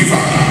have to give up.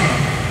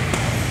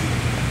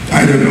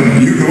 I don't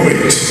know. You know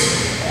it.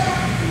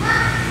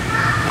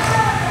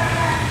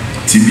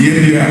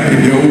 Tibia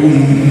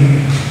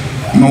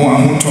no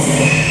one to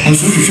and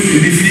so you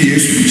should be free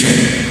as you check.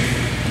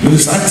 There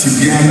is that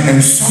tibia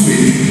and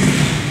somebody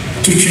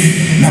to check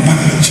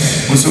Nabaka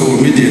check. So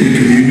immediately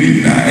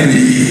community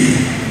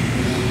any.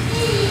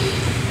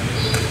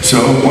 So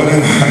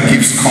whatever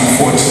gives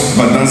comfort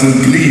but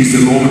doesn't please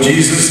the Lord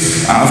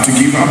Jesus, I have to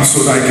give up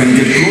so that I can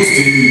get close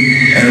to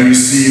him and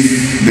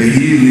receive the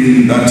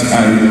healing that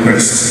I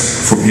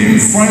request from him.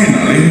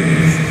 Finally,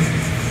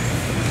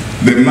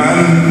 the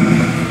man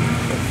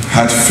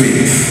had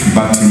faith.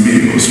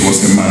 Bartimaeus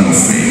was a man of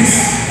faith.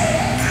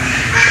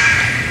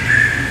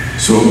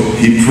 So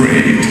he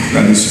prayed,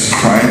 that is,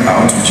 cried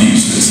out to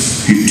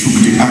Jesus. He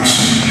took the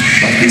action,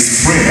 but his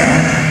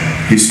prayer,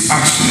 his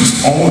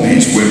actions, all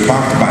these were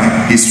backed by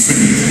his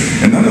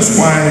faith. And that is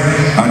why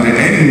at the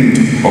end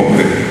of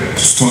the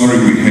story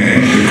we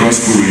heard, the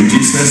gospel reading,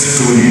 Jesus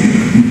told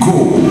him,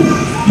 go,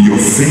 your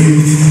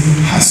faith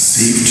has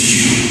saved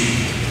you.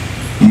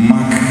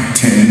 Mark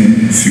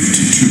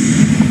 10:52.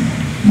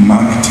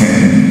 Mark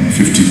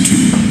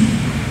 10:52.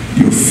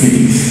 Your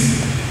faith,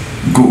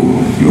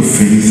 go, your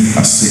faith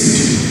has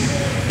saved you.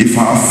 If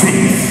our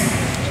faith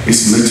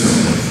is little,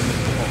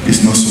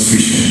 it's not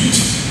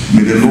sufficient.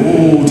 May the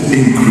Lord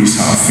increase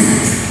our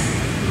faith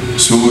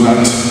so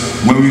that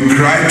when we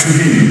cry to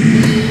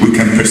him, we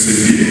can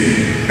persevere.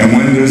 And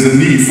when there's a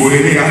need for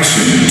any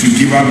action to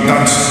give up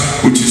that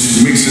which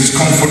makes us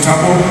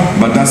comfortable,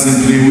 but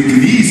doesn't play, we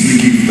can easily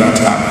give that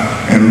up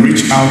and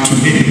reach out to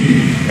him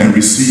and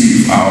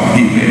receive our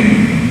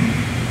healing.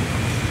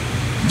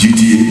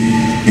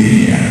 GTA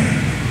area.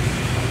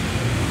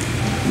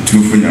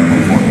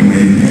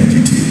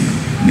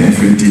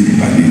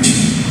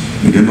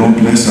 May the Lord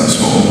bless us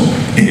all.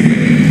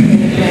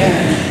 Amen.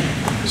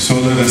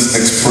 So let us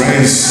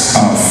express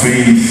our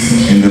faith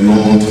in the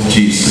Lord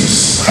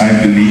Jesus. I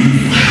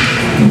believe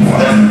in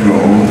one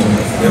God,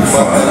 the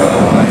Father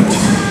Almighty,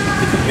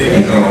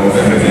 maker of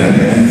heaven and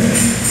earth,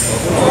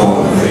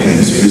 all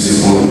things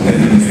visible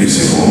and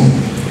invisible.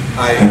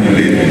 I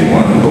believe in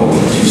one Lord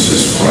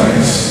Jesus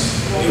Christ,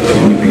 the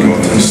only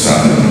begotten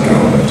Son of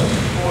God,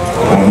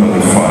 one of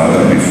the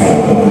Father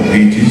before all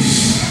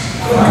ages,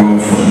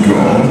 God from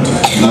God,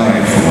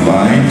 light from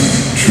light,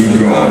 true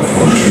God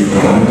from true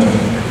God,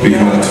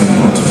 begotten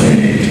not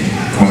made,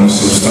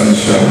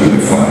 consubstantial with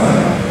the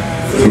Father.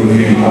 Through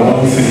him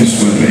all things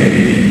were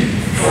made.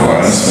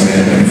 For us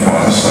men and for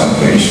our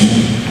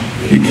salvation,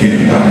 he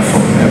came down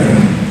from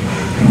heaven,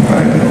 and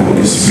by the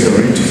Holy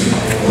Spirit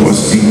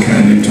was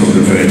incarnate of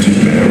the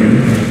Virgin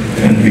Mary,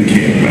 and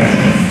became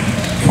man.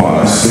 For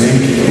our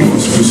sake he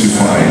was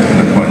crucified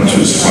under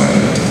Pontius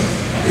Pilate.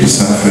 He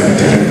suffered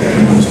death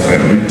and was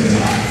buried,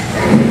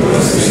 and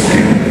was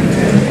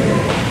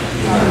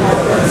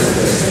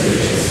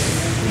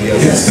he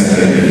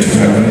ascended into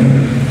heaven,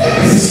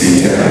 and is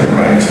seated at the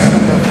right hand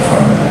of the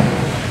Father.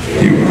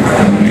 He will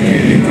come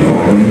again in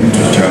glory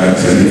to judge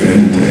the living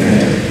and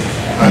dead.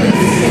 And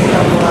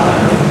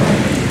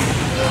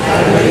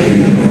in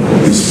the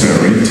Holy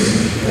Spirit,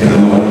 the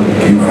Lord will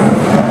give our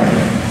life,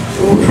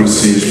 who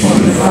proceeds from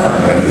the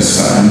Father and the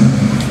Son,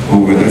 who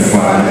with the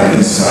Father and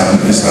the Son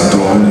is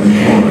adored and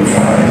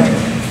glorified,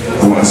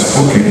 who has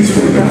spoken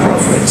through the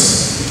prophets.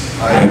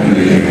 I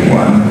believe in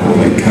one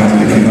holy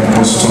Catholic and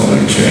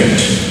Apostolic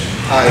Church.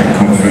 I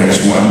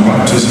confess one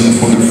baptism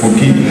for the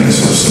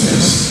forgiveness of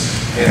sins,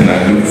 and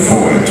I look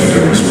forward to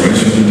the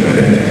resurrection of the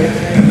dead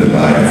and the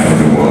life of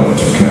the world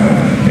to come.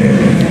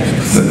 Amen.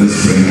 Let us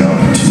bring our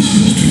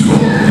petitions to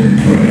God in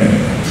prayer.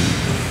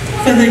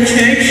 For the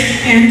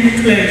Church and the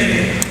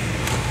clergy.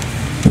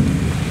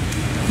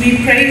 We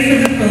pray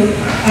for the Pope,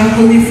 our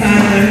Holy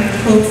Father,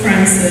 Pope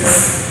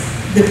Francis,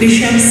 the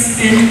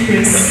bishops and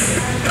priests.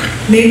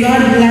 May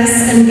God bless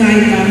and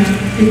guide them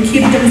and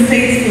keep them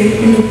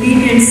faithful in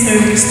obedient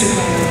service to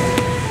God,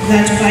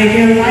 that by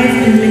their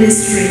life and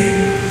ministry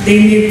they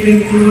may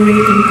bring glory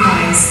in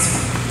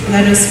Christ.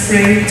 Let us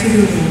pray to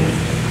the Lord.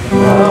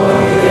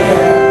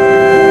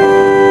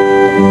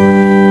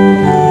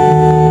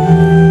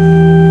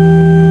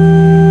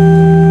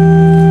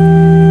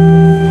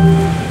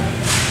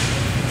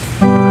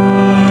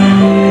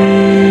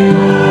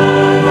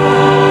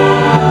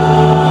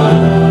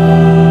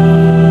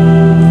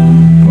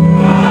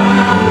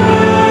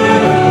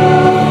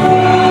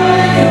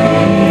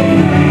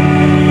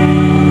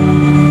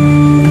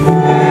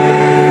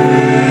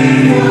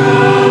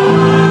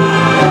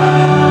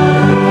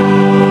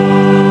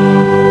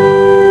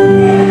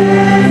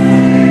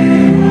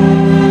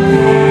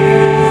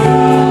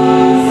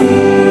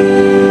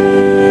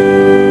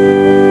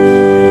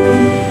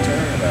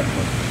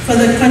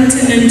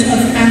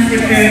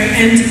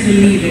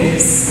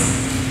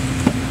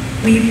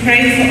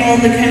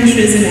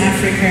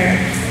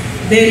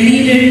 Their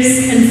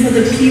leaders, and for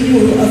the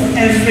people of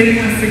every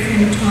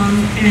African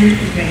tongue and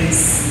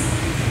race.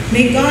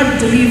 May God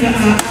deliver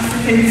our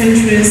African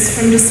countries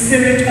from the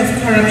spirit of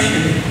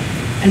corruption,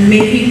 and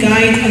may He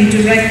guide and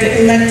direct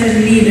the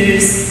elected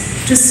leaders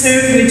to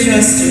serve with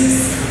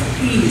justice,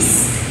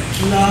 peace,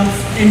 love,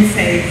 and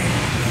faith.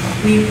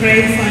 We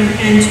pray for an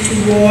end to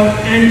war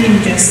and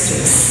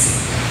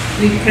injustice.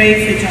 We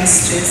pray for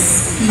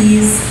justice,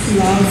 peace,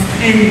 love,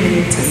 and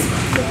unity.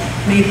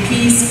 May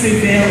peace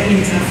prevail in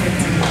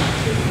Africa.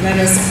 Let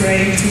us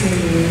pray to the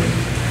Lord.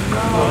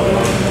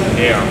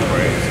 Hear our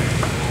prayer.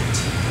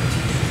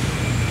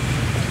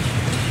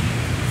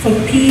 For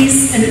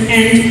peace and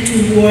end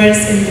to wars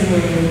in the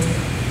world.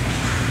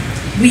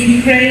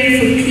 We pray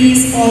for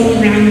peace all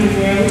around the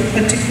world,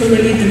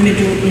 particularly the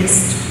Middle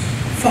East,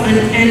 for an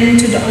end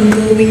to the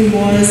ongoing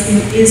wars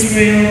in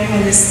Israel,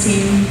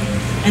 Palestine,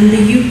 and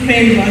the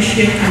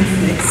Ukraine-Russia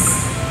conflicts,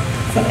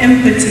 for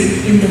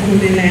empathy in the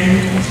Holy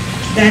Land,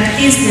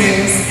 that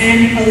Israelis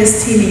and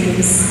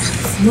Palestinians,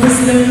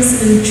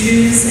 Muslims and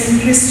Jews and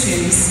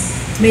Christians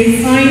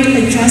may find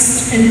a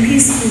just and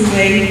peaceful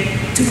way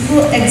to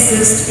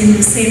coexist in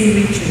the same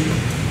region,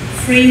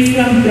 free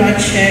from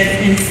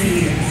bloodshed and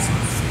fear.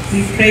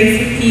 We pray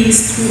for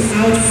peace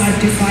throughout our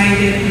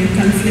divided and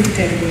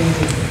conflicted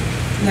world.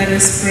 Let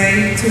us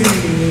pray to the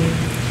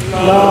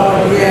Lord.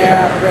 Lord, hear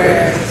our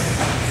prayers.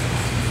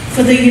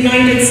 For the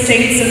United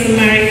States of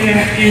America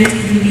and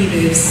the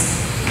leaders,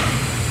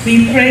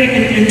 we pray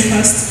and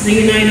entrust the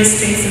United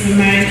States of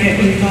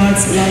America in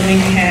God's loving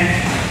care.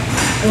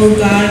 O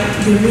God,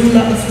 the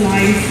ruler of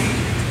life,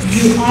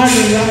 you are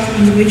the rock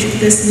on which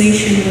this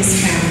nation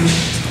was found.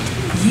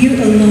 You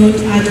alone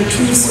are the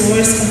true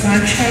source of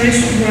our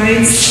cherished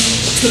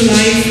rights to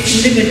life,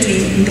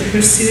 liberty, and the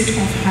pursuit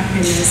of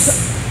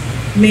happiness.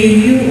 May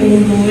you, O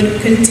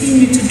Lord,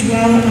 continue to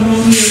dwell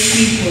among your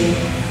people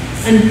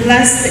and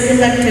bless the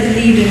elected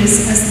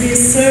leaders as they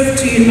serve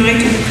to unite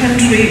the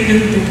country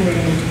and the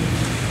world.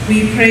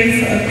 We pray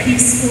for a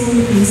peaceful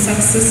and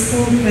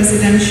successful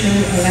presidential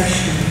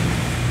election.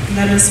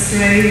 Let us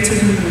pray to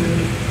the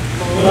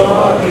Lord.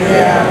 Lord,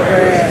 hear our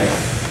prayers.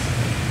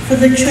 For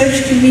the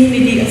church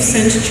community of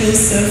St.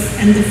 Joseph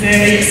and the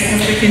various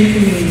African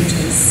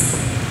communities.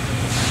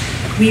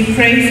 We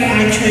pray for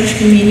our church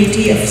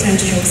community of St.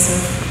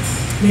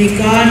 Joseph. May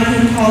God,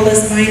 who calls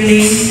us by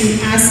name and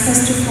asks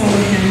us to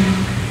follow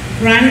Him,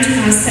 grant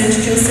our St.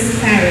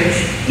 Joseph Parish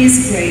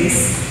His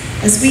grace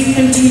as we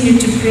continue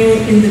to grow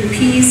in the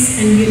peace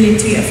and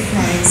unity of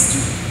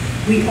Christ.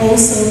 We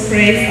also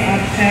pray for our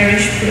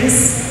parish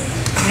priest,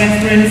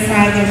 Reverend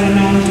Father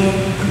Ronaldo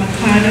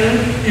Mercado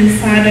and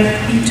Father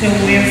Peter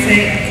Wiafe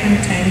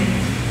Akenteng,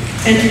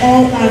 and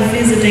all our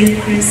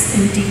visiting priests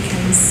and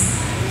deacons.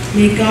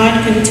 May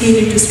God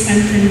continue to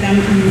strengthen them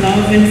in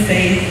love and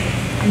faith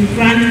and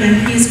grant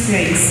them His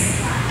grace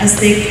as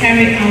they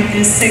carry out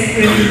their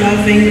sacred,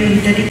 loving,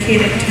 and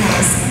dedicated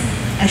task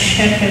as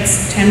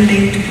shepherds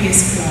tending to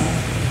His flock.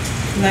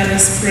 Let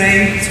us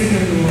pray to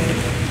the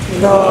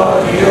Lord.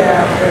 Lord, hear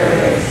our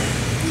prayers.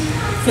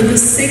 For the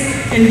sick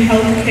and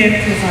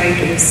healthcare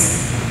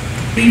providers,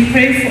 we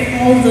pray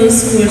for all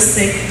those who are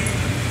sick,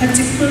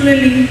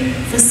 particularly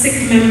for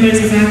sick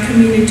members of our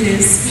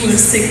communities who are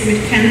sick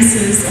with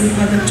cancers and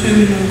other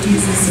terminal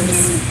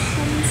diseases.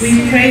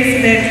 We pray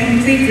for their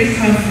complete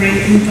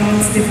recovery and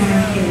God's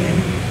divine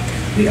healing.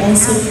 We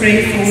also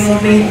pray for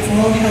well-being of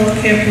all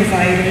healthcare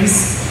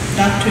providers,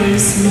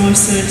 doctors,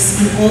 nurses,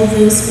 and all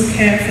those who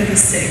care for the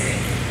sick.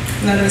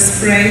 Let us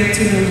pray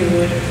to the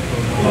Lord.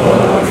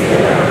 Lord,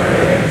 hear our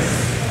prayers.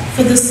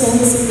 For the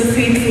souls of the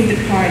faithful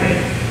departed,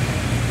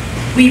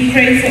 we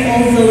pray for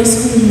all those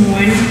who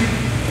mourn.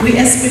 We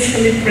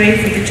especially pray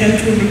for the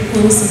gentle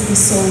repose of the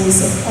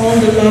souls of all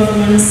the loved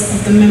ones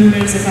of the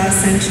members of our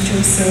St.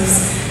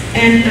 Joseph's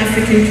and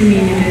African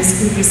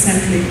communities who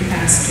recently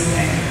passed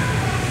away.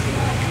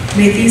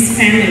 May these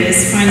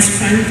families find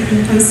strength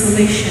and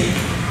consolation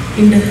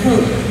in the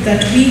hope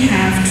that we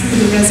have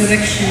through the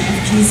resurrection of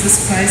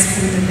Jesus Christ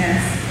from the dead.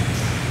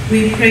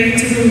 We pray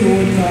to the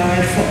Lord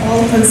God for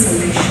all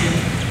consolation,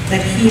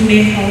 that he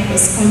may help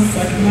us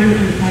comfort one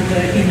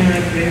another in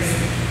our grief.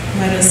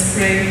 Let us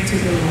pray to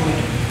the Lord.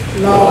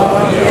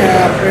 Lord, hear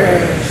our prayer.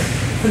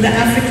 For the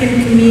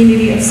African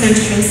community of St.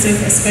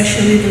 Joseph,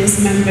 especially those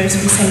members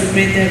who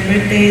celebrate their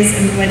birthdays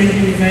and wedding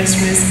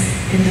anniversaries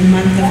in the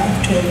month of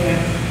October,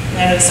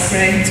 let us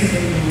pray to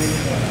the Lord.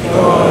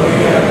 Lord,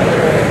 hear our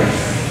prayer.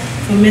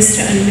 For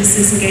Mr. and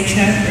Mrs.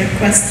 Gacha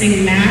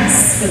requesting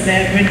Mass for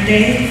their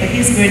birthday, for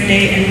his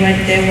birthday and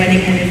their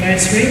wedding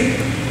anniversary,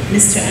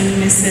 Mr. and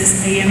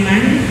Mrs.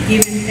 Ayaman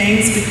giving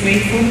thanks with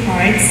grateful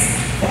hearts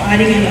for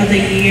adding another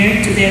year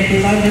to their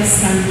beloved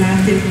son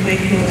Matthew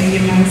Kweko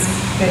Ayaman's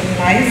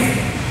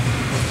life.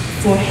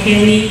 For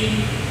Haley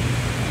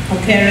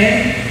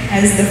Okere,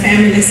 as the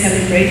family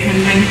celebrate her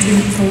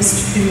 19th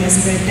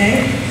posthumous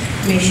birthday,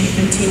 may she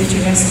continue to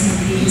rest in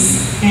peace.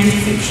 And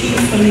for Chief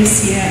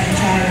Felicia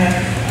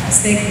Ajara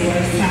Segura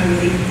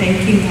family,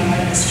 thanking God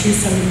as she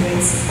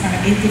celebrates her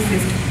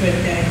 85th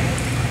birthday.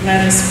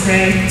 Let us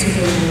pray to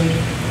the Lord.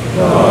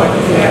 Lord,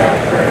 hear our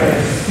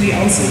prayers. We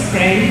also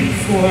pray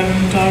for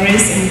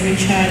Doris and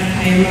Richard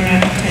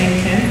Ayamara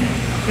Atenke,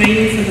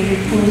 praying for the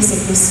repose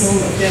of the soul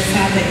of their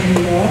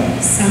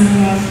father-in-law,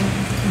 Samuel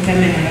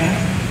Gamera.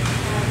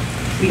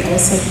 We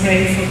also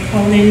pray for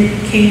Colin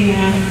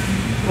Kena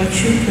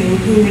Wachuku,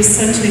 who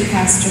recently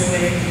passed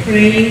away,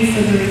 praying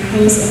for the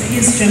repose of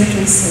his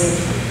gentle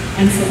soul,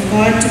 and for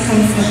God to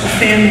comfort the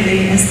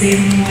family as they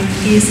mourn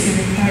his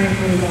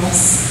irreparable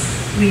loss.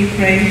 We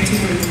pray to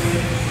the Lord.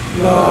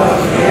 Lord,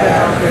 hear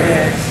our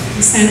prayers.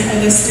 The St.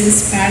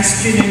 Augustine's Parish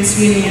Students'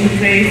 Union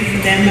pray for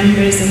their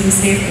members and the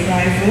safe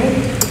arrival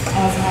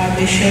of our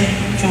Bishop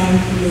John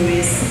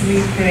Lewis.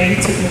 We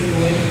pray to the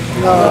Lord.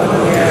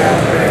 Lord, hear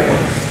our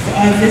prayers. For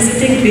our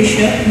visiting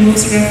Bishop,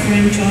 Most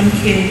Reverend John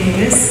K.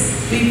 Lewis,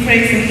 we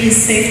pray for his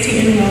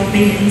safety and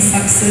well-being and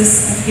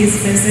success of his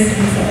visit,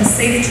 and for a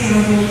safe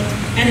travel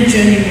and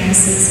journey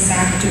mercies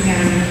back to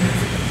Ghana.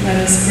 Let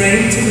us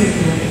pray to the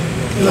Lord.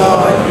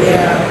 Lord, hear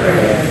our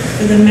prayers.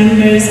 For the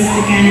members of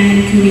the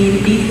Ghanaian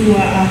community who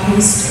are our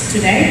hosts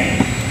today,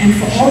 and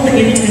for all the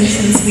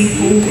intentions we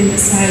hold in the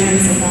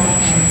silence of our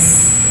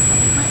hearts.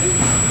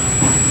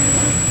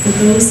 For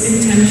those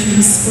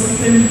intentions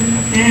spoken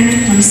and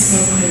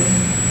unspoken,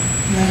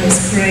 let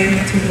us pray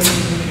to the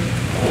Lord.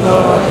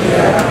 Lord,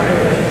 hear our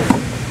prayers.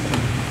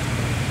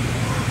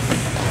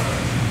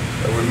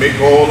 And we make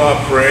all our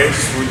prayers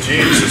through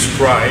Jesus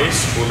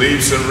Christ, who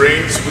lives and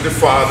reigns with the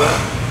Father,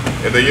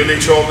 in the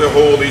unity of the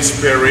Holy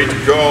Spirit,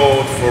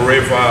 God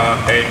forever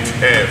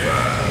and ever.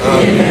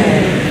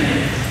 Amen.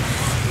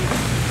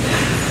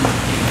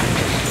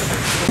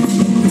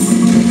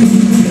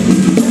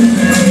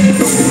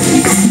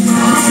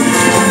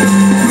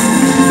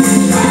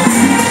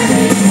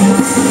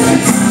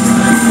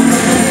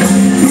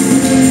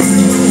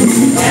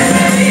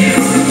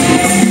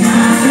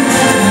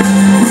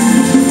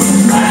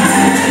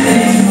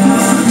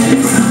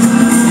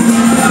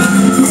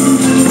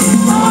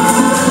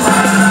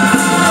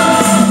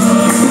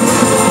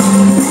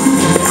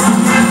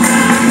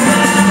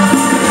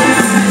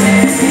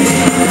 Yeah.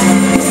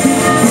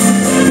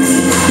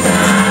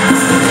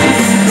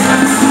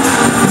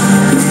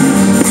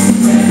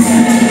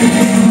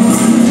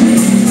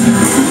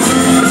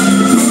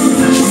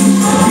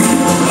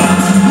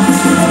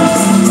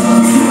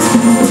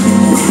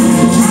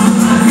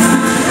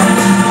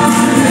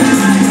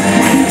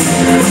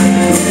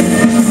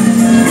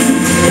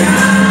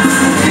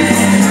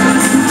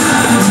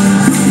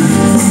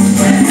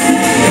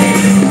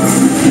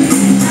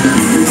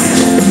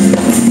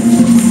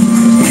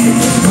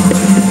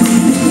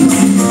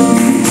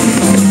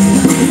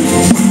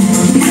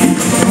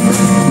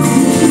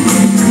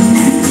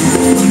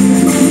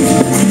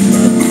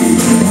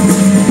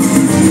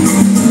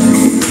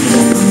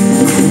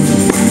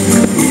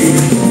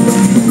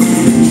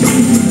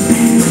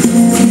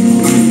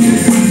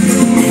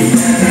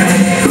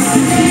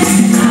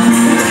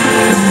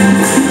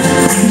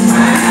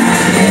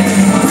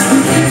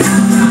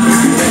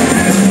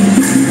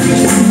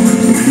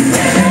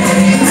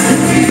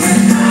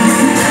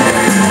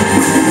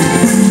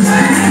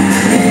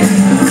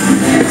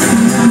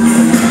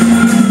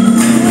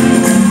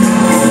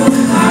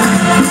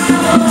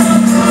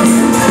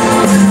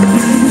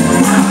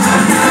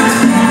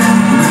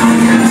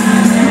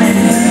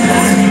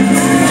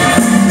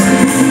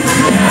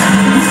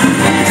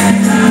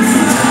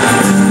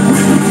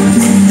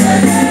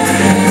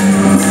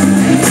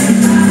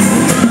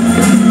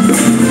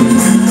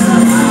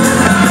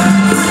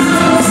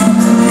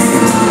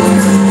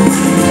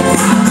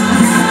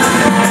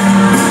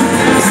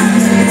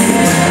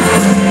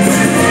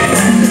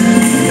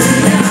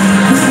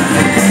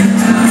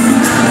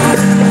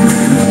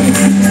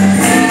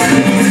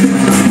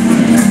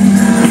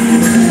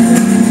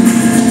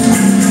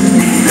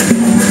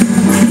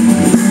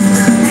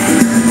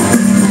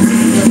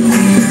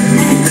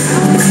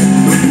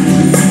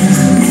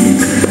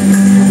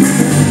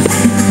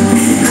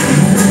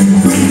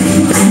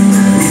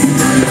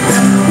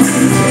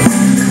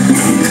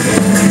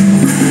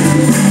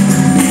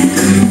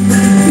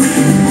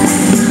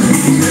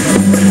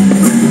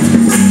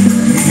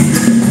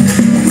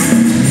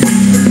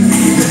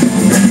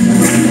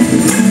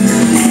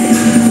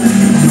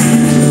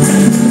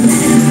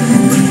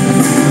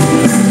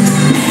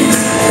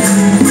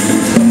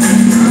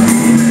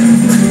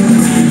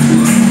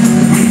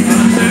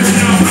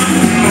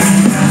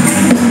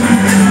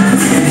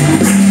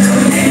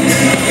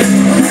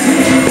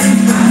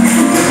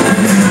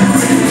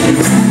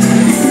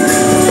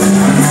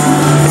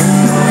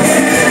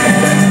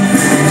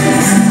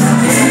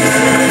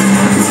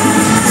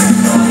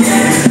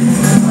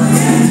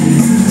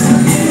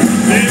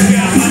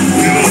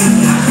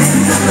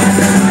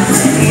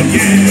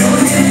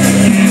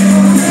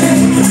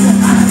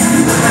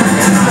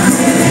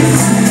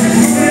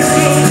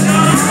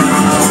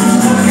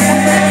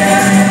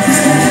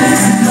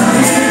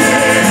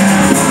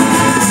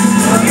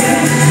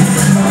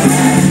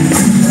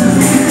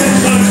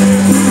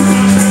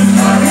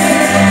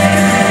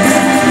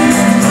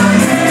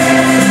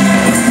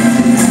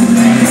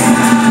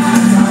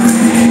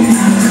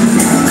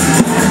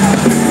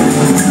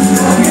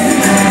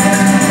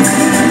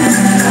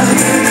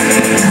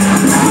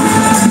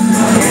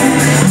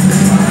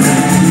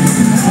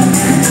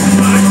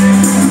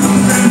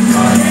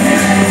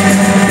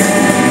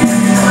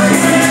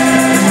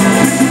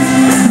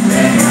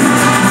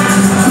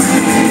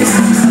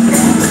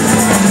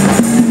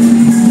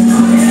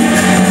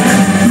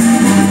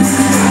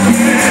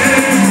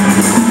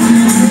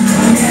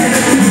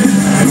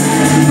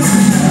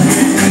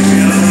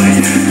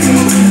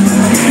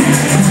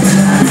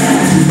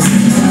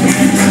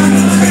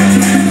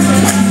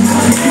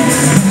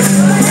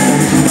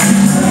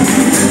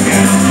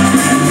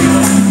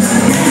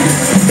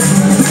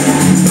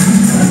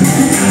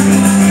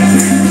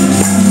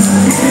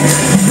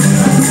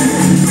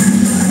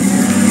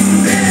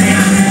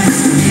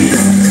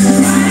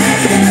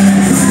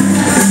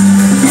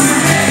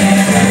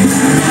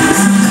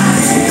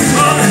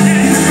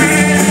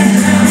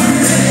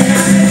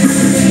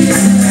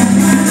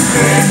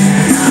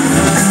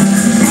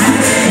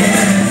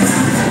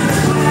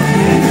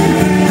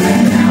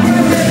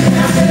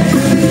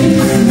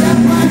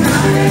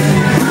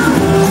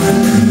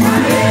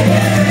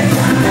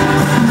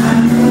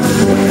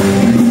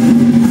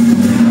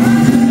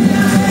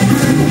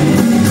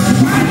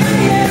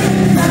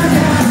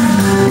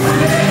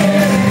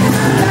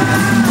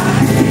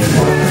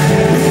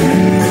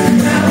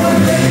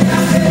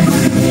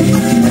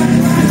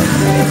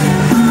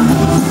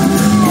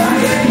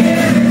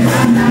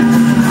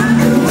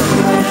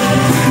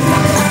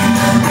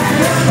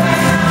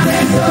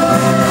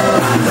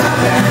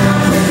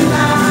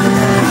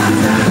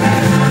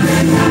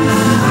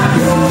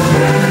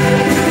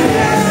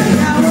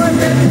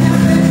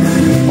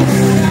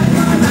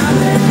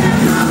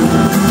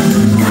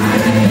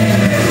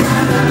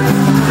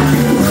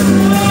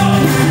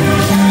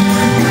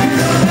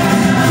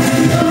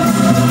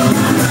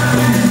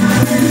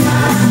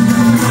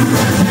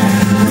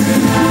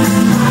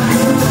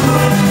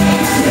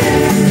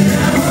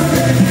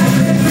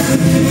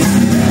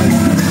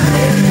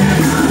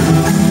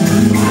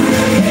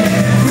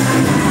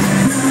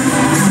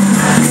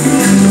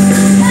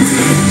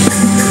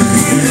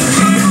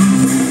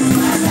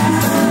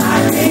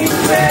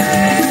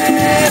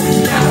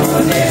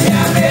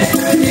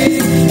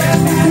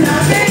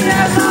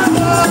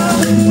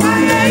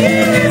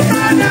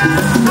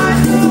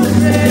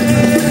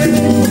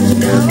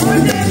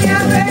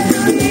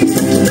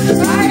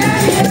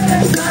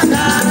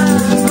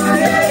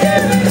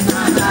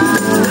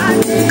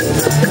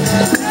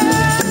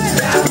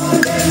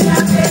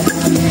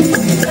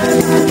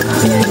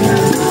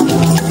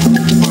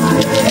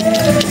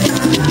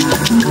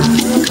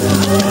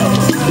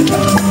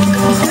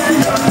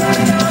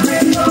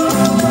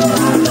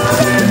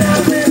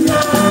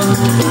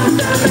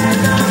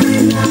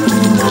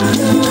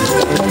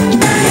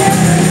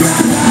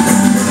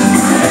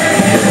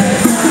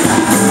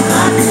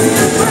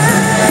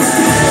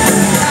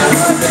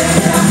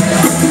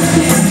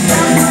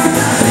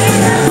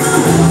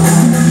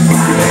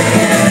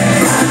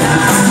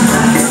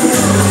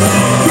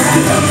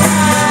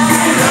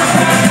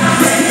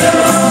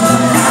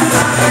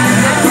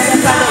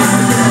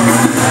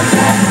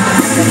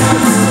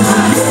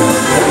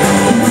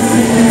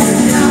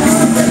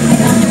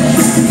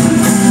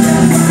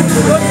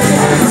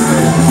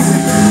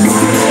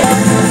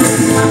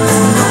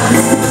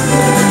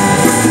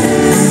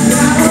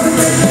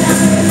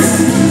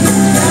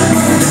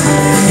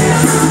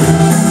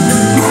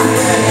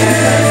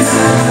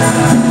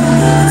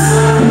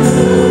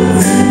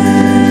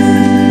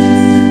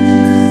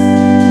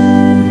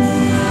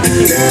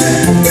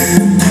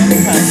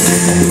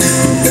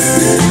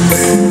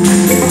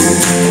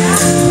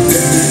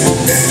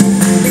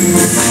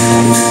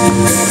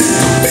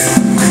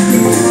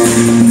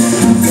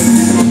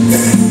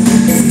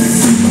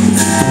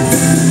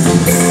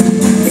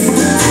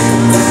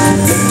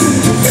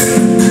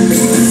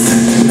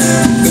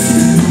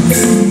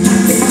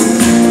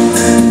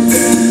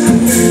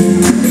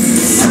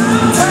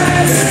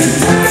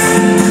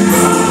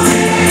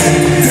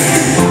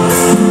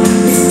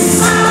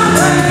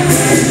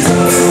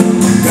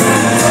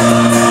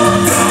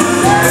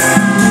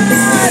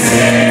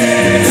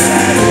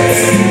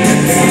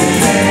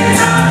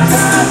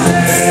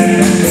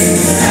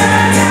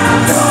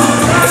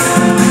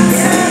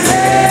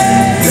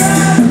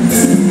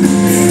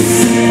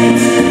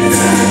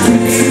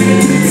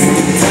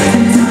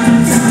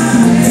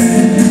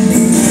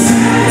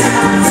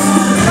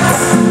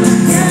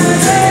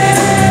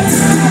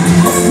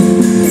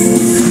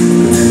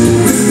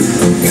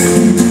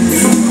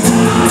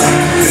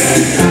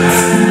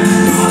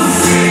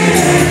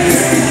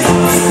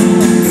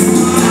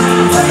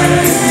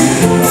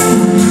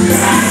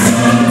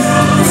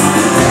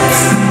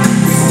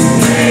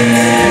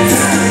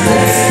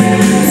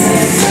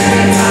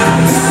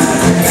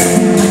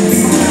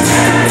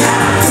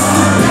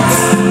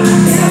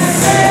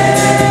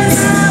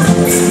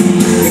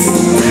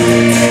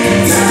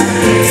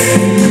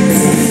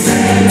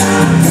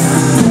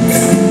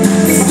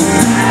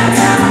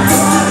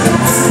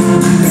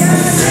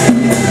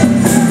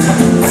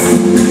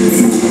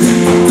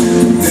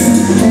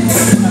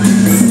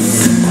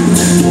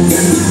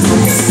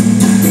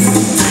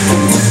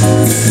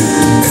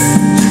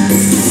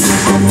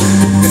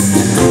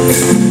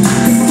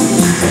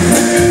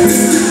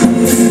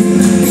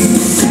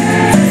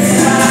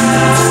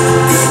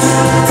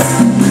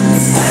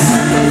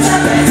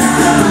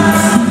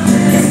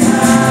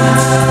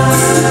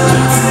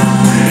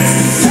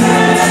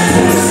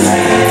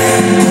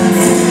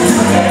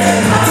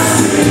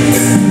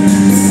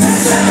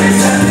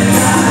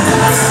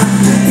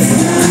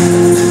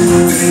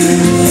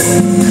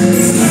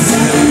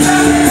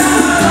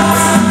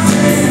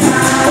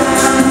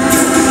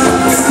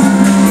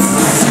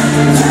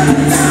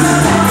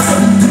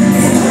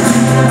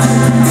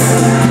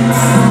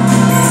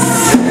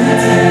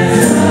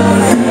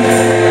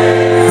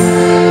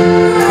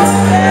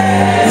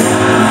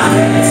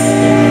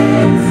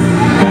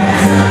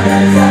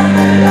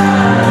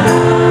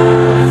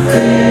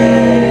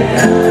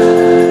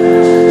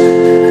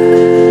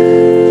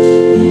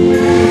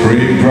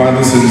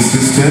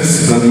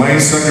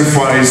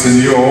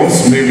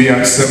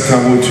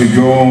 acceptable to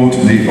God,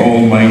 the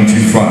Almighty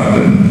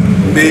Father.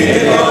 May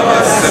the Lord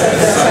accept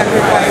the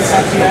sacrifice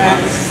at your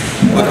hands,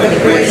 for the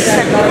praise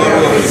and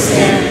glory of his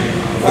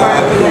name, for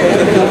our good and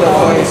the good of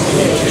all his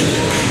churches.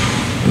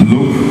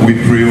 Look, we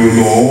pray, O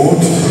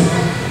Lord,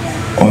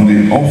 on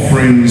the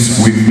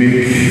offerings we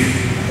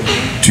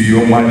make to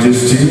your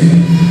majesty,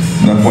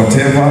 that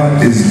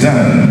whatever is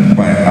done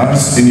by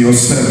us in your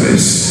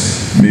service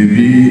may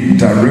be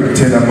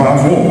directed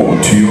above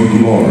all to your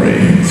glory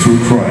through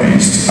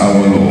Christ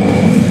our Lord.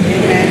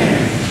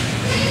 Amen.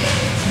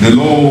 The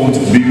Lord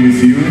be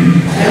with you.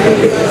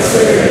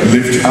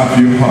 Lift up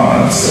your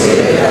hearts.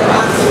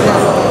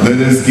 Let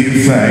us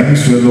give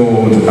thanks to the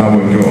Lord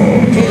our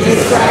God. It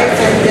is right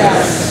and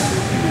just.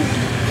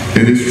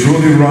 It is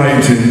truly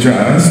right and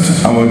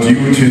just, our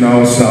duty in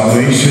our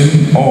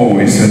salvation,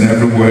 always and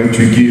everywhere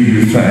to give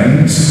you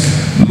thanks,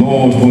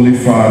 Lord, Holy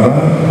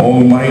Father,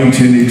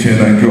 Almighty and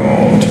Eternal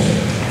God.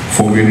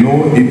 For we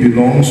know it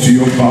belongs to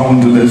your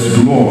boundless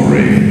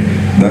glory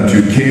that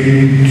you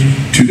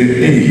came to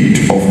the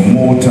aid of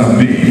mortal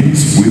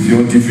beings with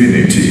your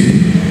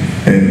divinity,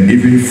 and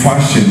even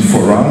fashioned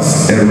for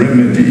us a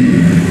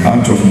remedy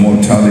out of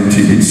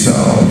mortality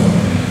itself,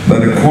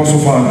 that the cause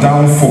of our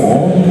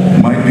downfall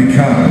might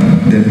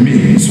become the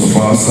means of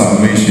our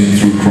salvation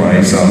through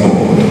Christ our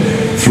Lord.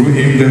 Through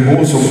him the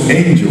host of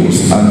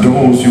angels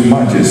adores your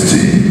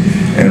majesty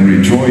and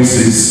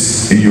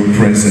rejoices in your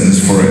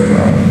presence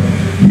forever.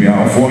 May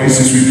our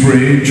voices, we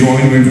pray,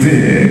 join with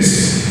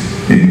theirs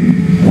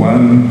in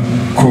one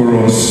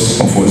chorus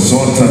of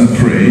exultant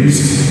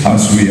praise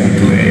as we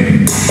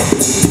acclaim.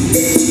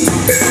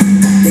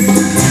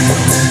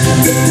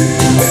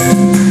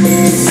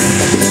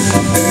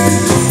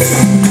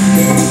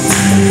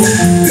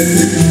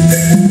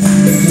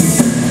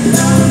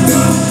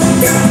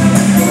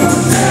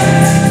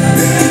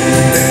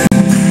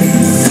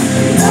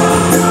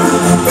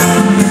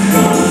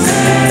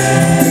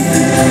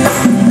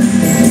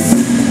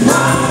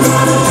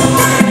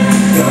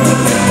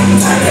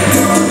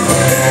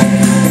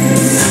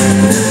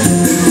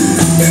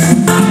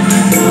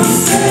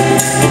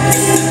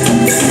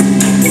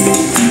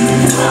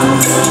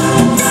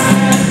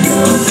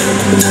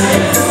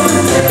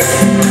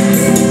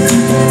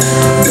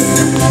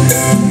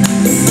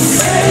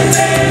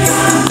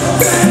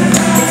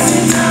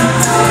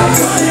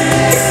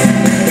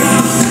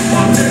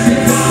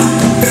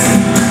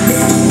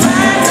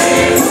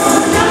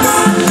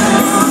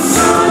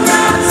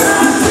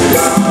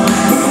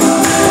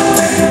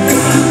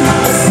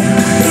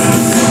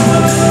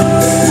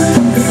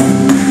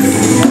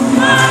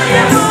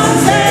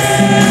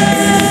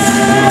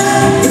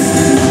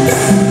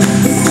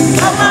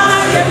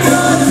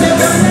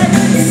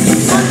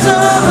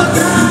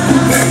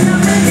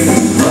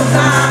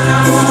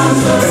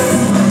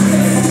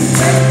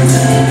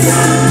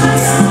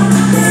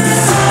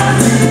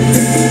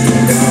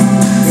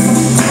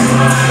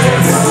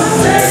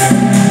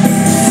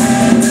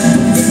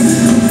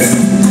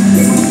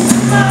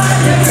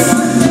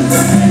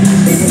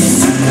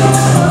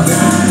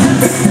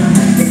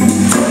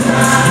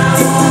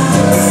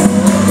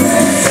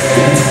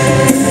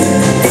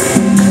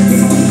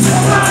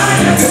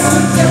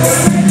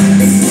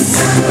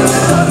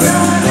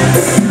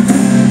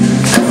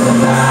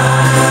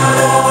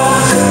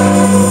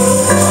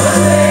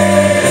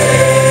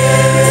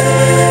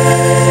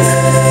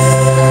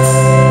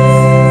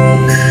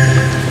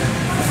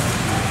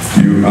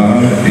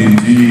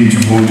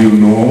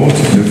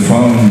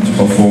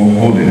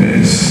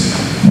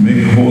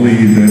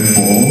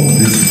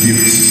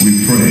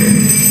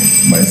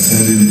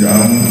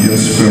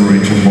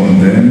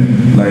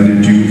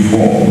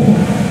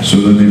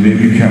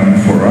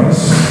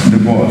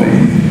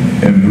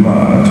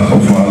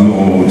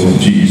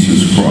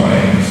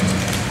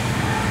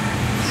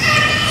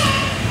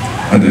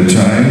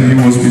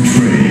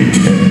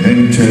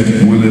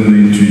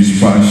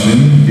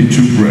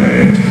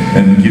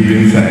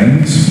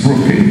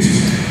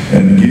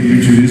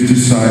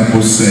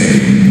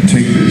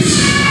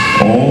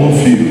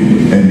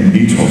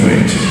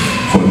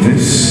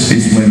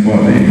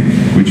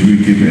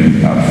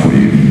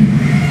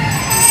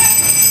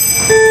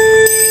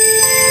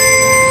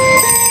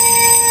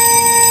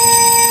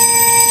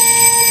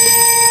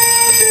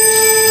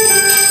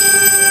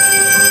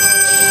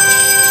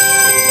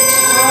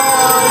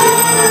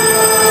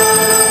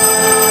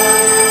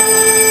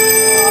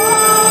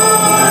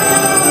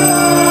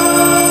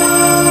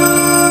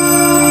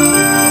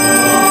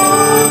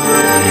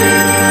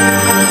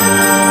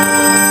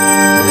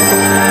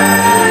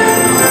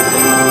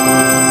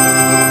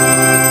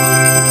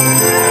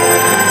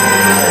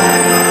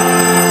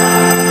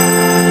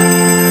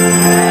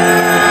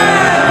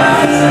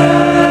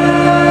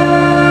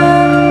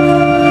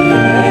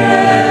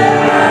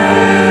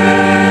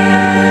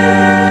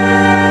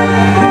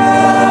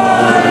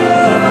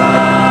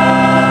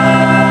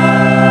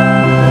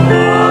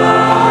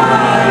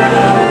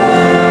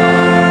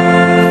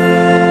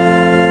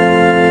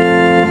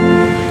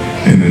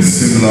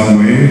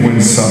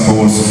 Supper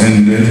was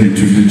ended, he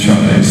took the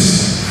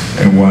chalice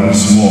and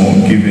once more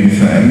giving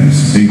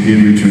thanks, he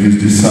gave it to his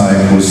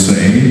disciples,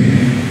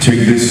 saying,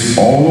 "Take this,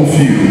 all of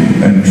you,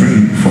 and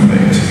drink from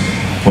it.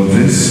 For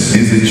this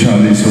is the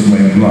chalice of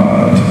my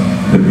blood,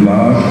 the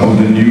blood of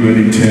the new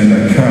and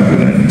eternal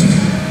covenant,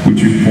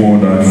 which we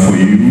poured out for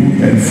you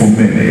and for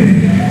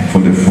many, for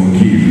the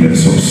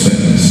forgiveness of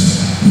sins.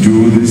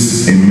 Do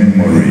this in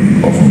memory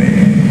of me."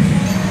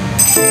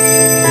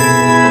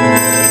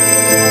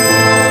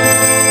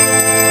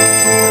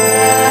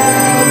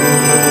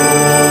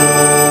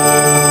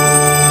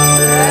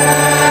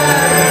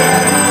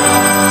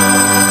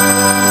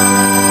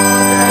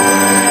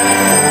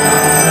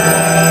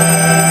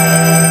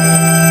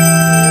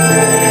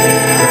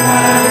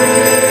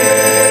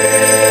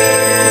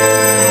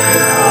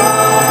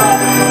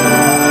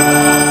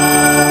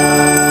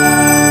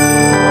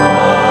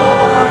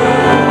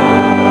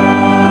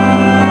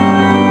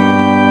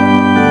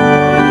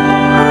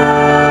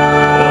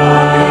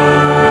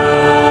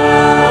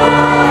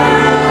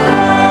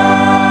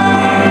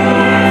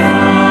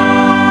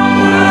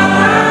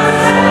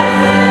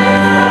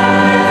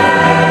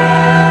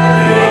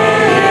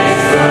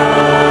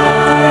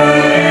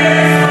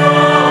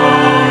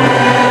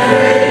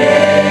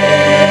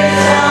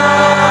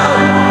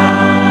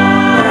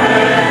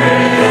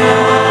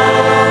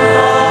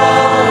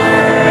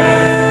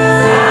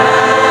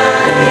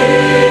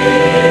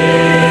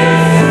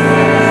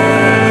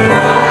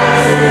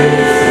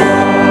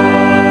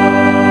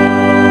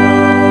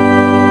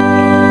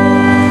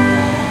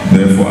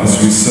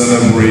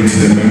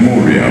 The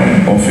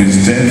memorial of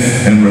his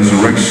death and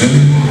resurrection,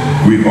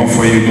 we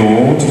offer you,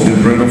 Lord, the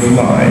bread of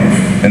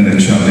life and the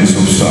chalice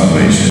of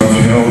salvation. You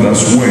have held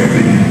us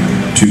worthy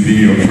to be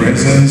your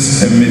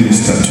presence and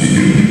minister to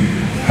you.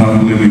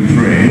 Humbly we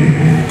pray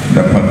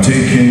that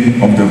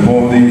partaking of the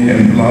body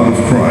and blood of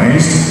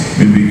Christ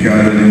may be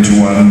gathered into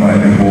one by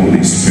the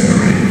Holy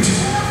Spirit.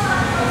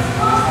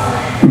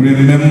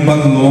 Remember,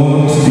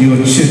 Lord, your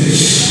church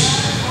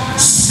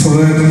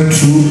spread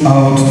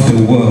throughout the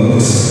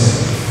world,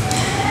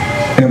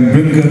 and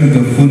bring her to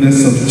the fullness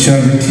of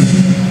charity.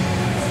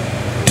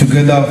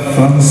 Together,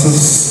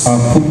 Francis, our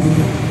Pope,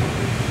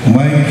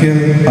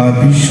 Michael, our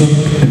Bishop,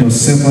 and your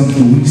servant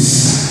Louis,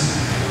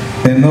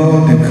 and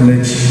all the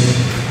clergy.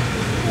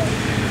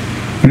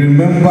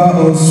 Remember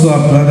also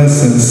our brothers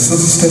and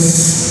sisters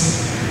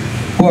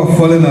who are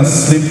fallen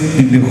asleep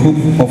in the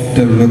hope of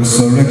the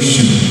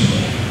resurrection,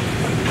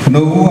 and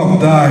who have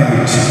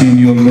died in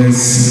your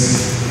mercy.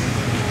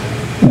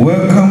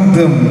 Welcome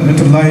them in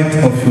the light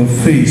of your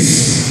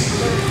face.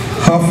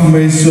 Have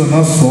mercy on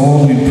us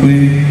all, we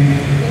pray,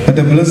 that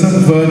the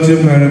Blessed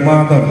Virgin Mary,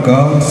 Mother of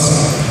God,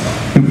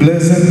 the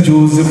Blessed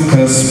Joseph,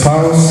 her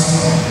spouse,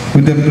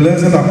 with the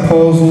blessed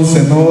apostles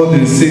and all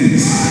the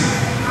saints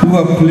who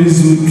have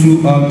pleased you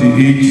throughout the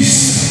ages,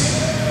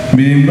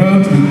 may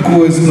merit with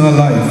co-eternal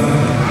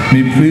life,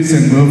 may praise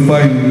and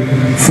glorify you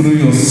through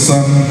your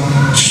Son,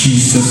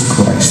 Jesus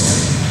Christ.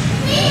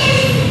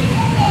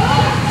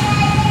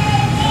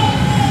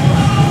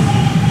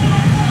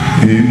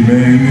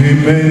 Amen,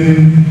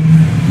 amen.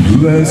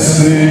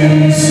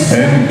 Blessings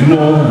and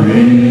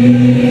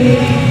glory,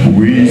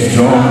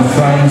 wisdom,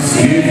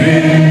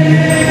 thanksgiving,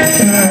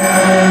 and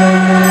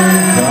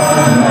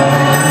honor,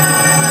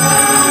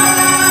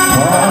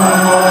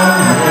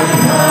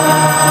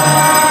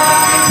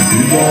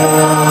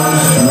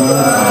 belongs to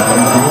our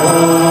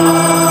God,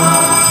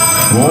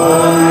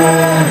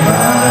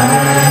 forever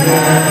and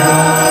ever.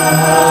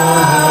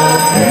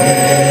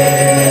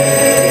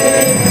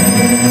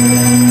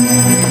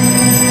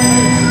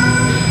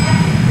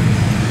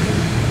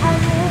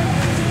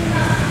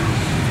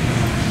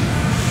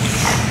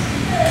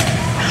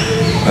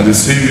 At the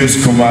Savior's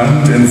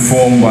command,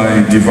 informed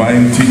by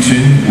divine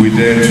teaching, we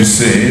dare to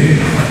say,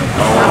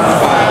 Our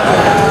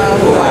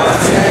Father, who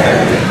art in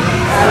heaven,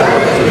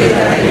 hallowed be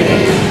thy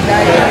name,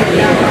 thy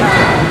kingdom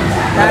come,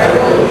 thy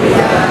will be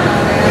done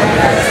on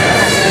earth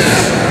as it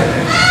is in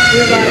heaven.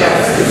 Give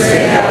us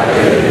today our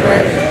daily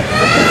bread,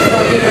 and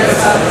forgive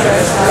us our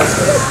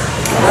trespasses,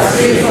 as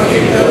we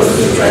forgive those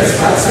who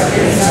trespass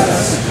against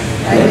us.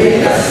 And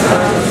lead us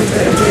not into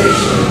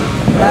temptation,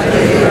 but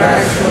deliver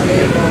us from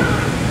evil.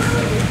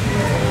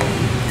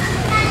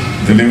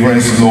 Deliver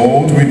us,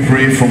 Lord, we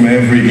pray, from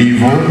every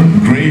evil.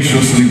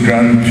 Graciously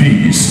grant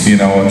peace in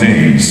our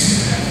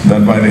days,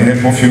 that by the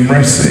help of your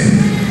mercy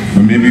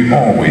we may be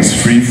always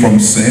free from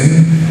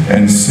sin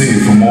and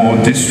safe from all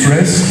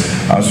distress,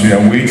 as we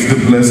await the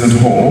blessed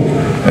hope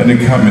and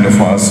the coming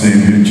of our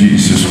Savior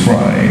Jesus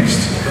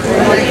Christ.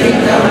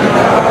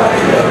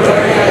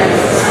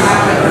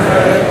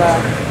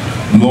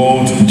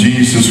 Lord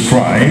Jesus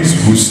Christ,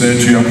 who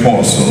said to your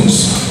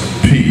apostles,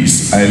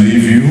 Peace I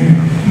leave you,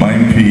 my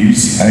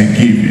peace I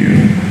give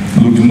you.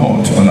 Look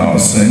not on our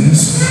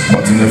sins,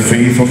 but in the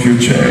faith of your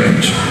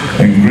church,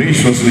 and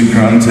graciously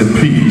grant a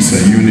peace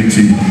and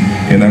unity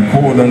in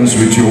accordance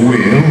with your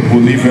will, who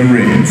live and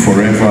reign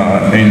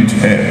forever and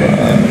ever.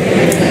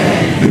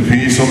 Amen. The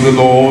peace of the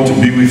Lord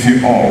be with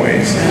you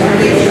always.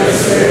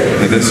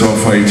 Let us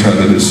offer each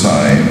other the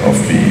sign of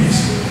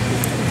peace.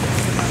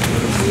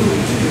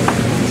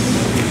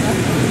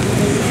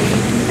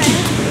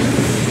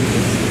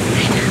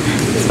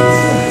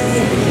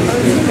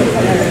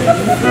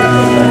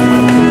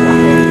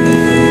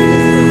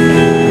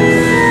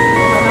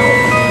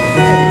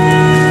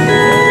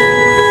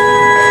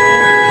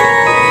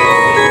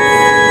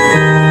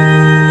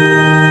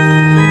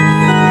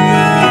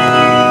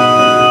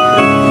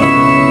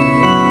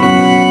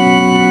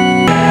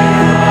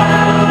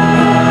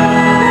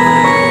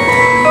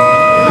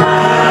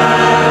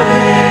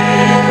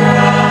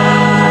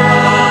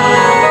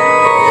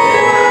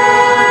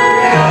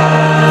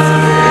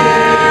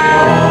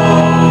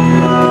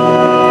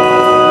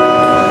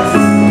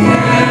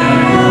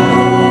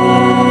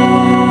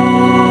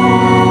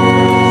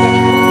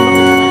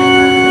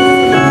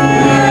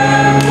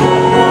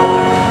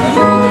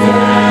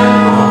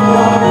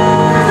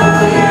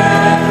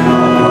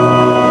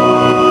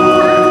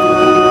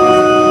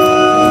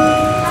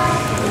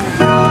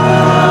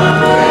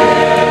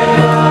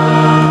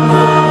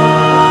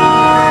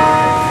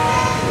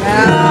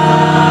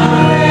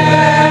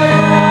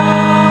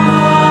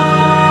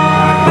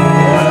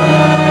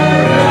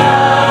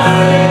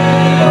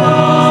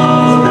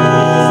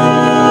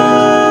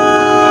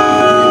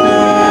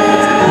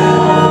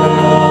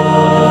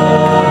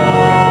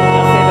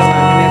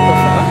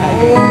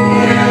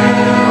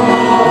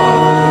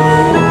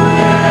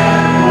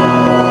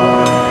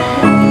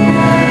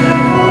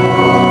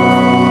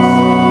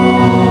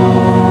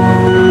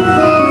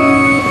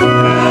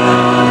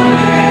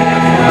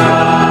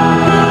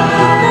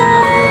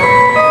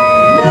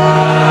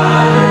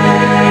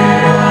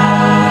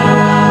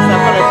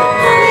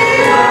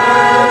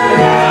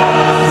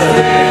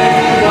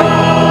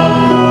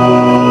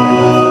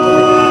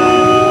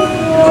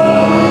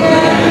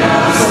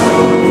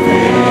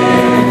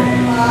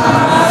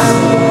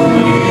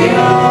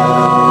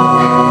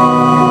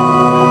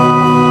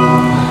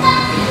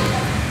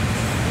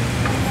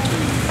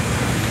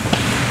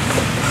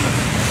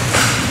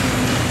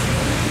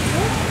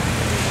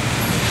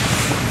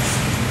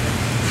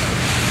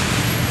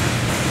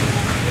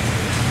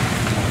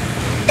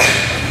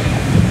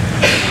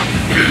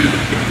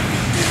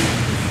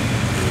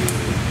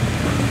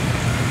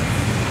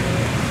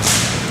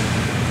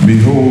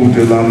 Behold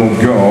the Lamb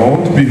of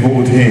God,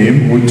 behold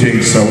him who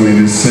takes away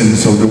the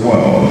sins of the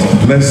world.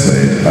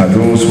 Blessed are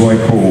those who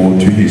are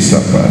called to his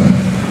supper.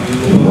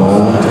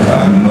 Lord,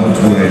 I am not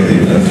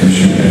worthy that you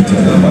should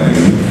enter my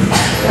roof,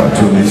 but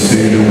only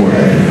say the word,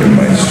 and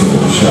my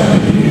soul shall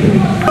be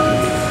healed.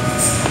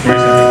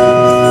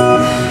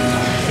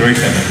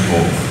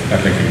 374.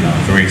 That click now.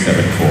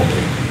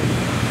 374.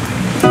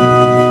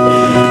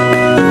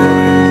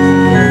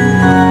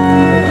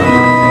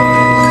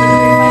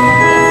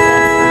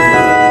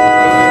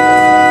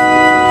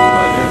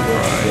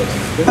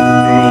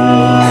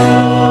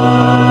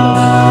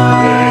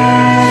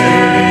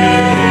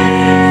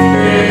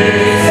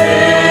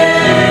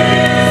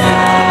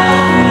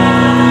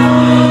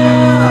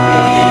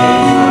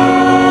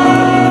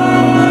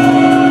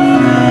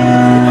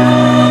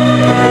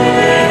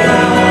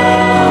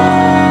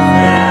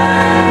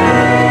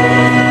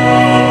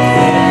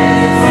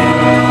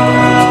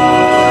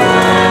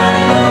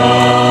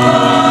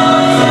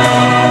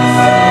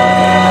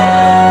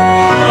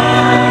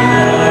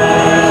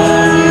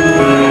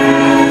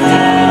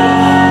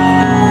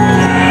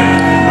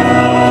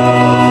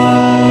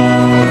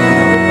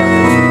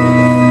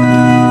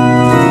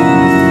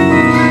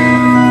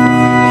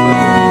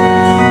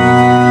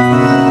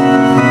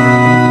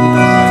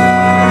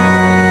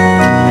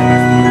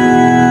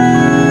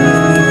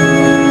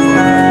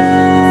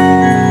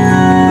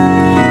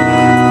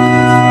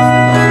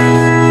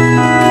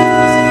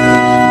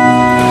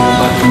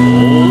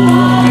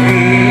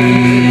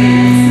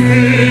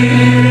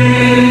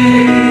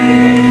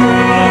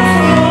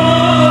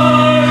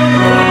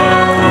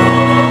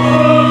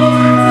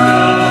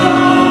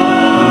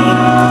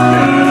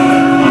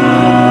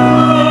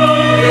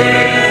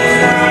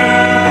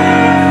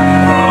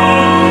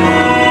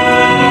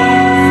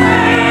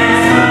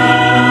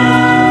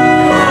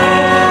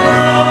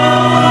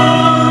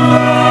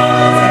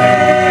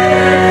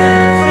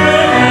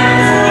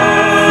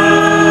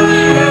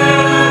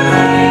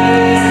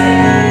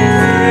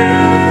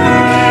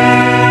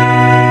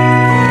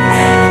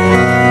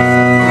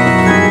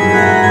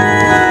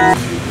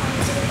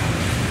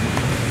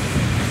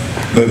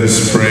 Let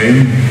us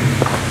pray.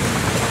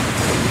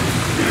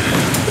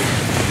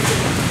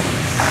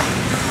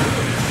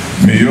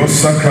 May your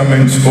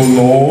sacraments, O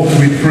Lord,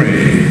 we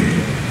pray,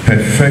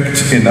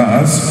 perfect in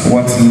us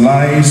what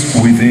lies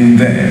within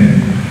them,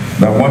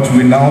 that what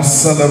we now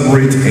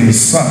celebrate in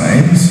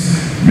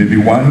signs may be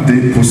one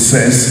day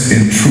possessed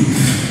in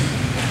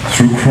truth,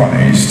 through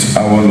Christ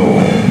our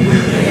Lord.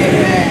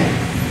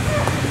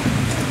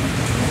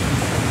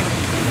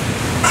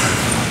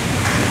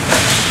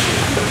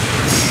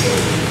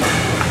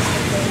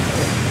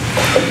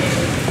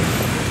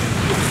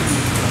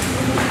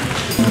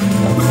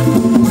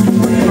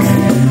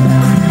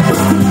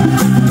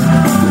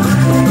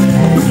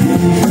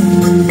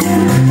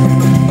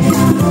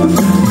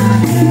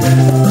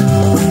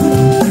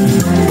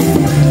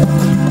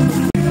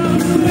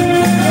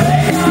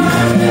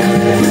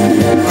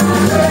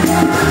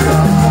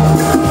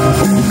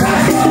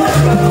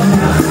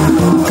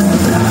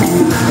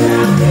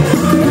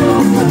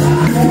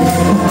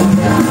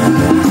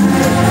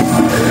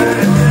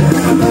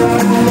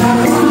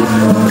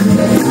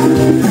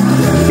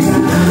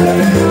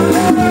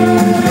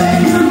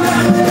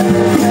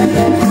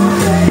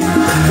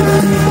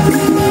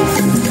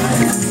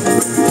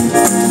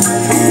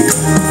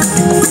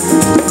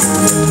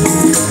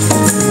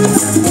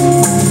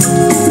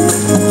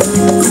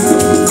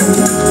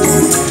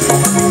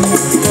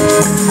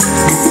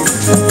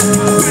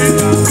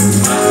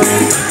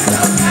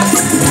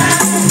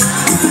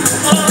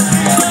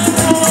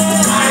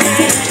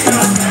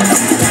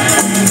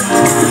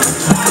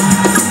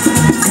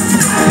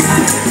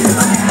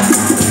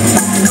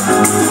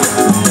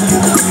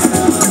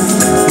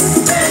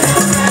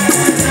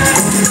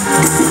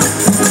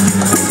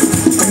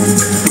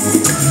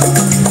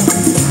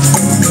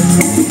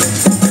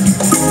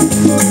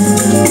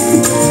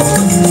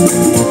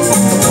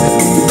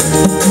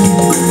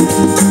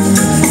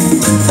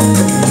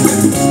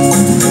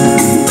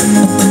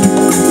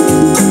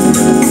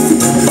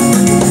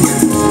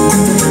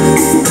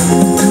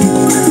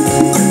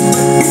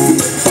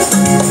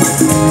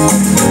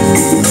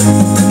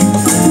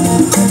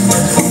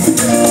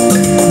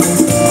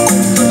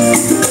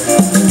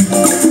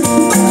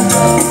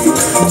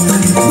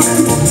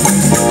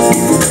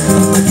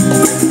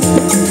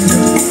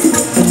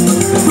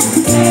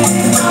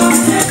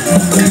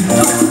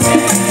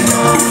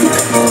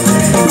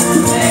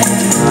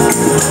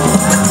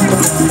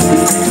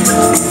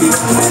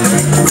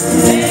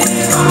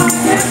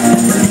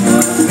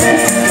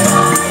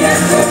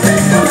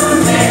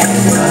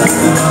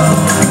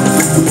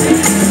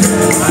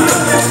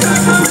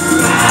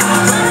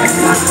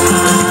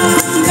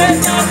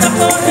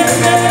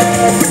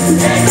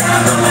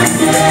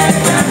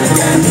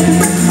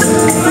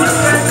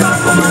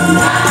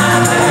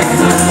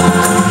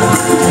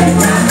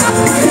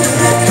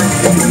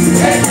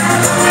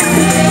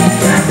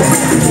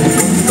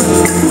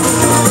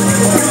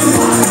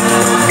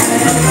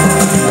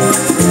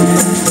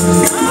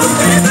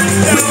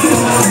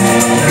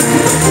 Amen.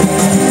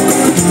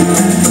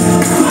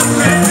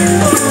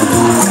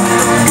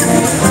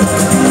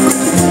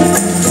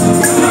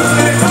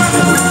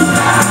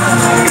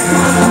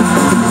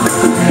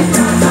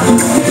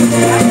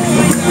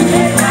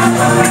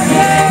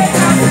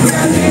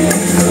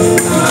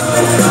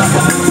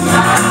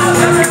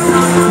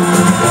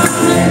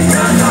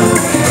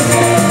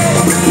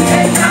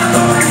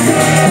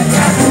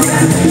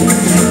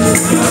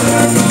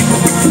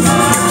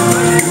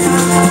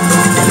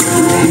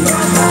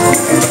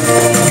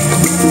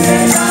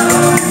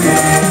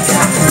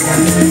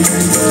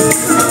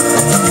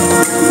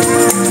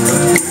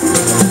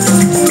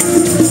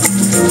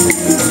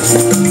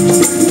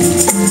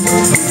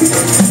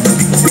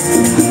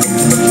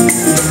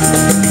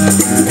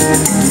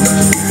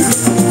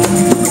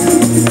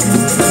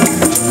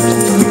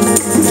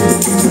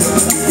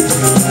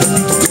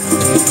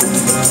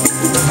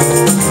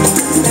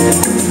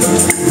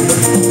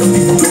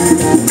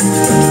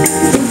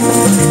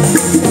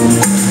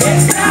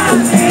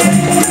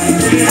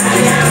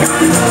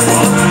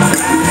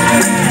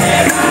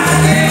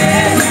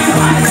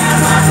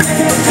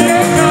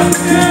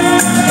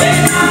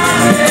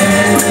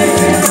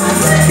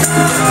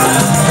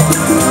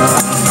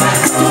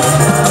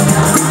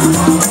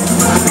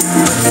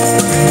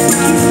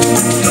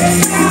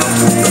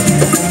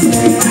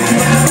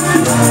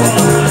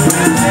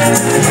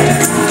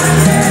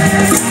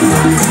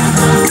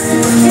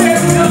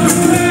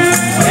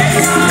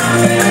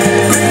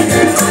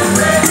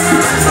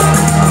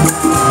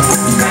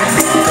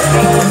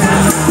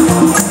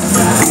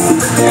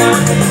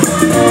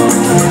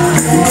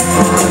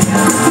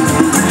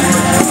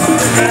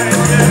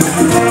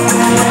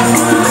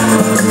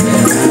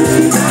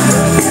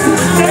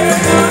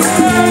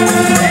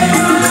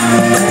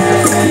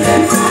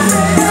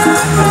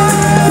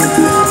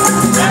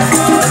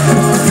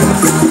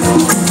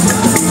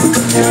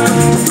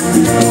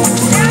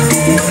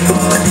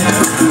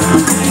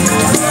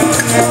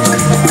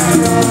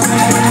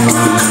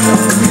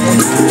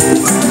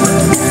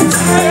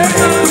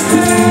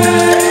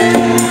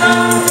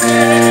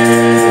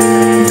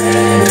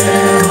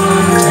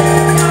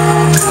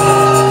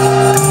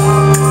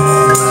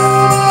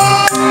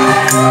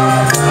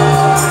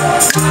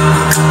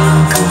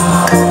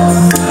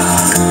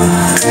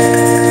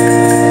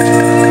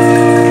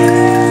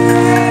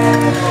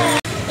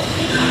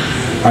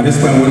 At this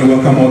point, I want to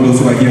welcome all those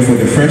who are here for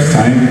the first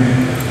time.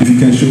 If you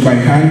can show by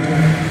hand,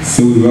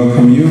 so we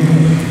welcome you.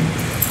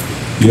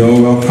 You're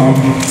all welcome.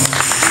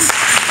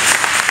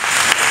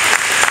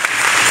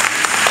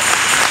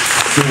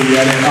 So we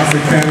are the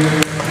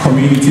African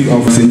community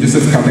of St.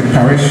 Joseph's Catholic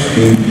Parish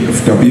in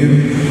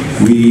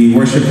FW. We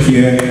worship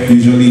here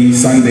usually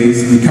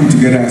Sundays. We come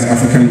together as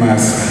African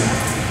Mass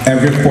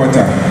every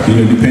quarter,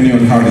 depending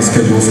on how the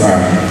schedules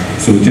are.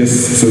 So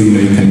just so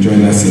you can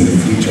join us in the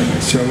future.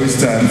 Shall we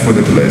stand for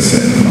the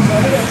blessing?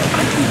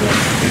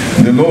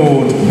 The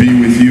Lord be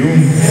with you.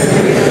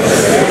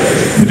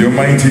 May the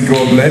Almighty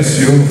God bless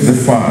you, the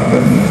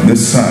Father, the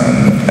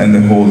Son, and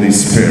the Holy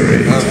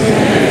Spirit.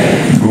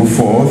 Go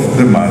forth,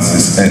 the Mass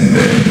is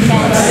ended.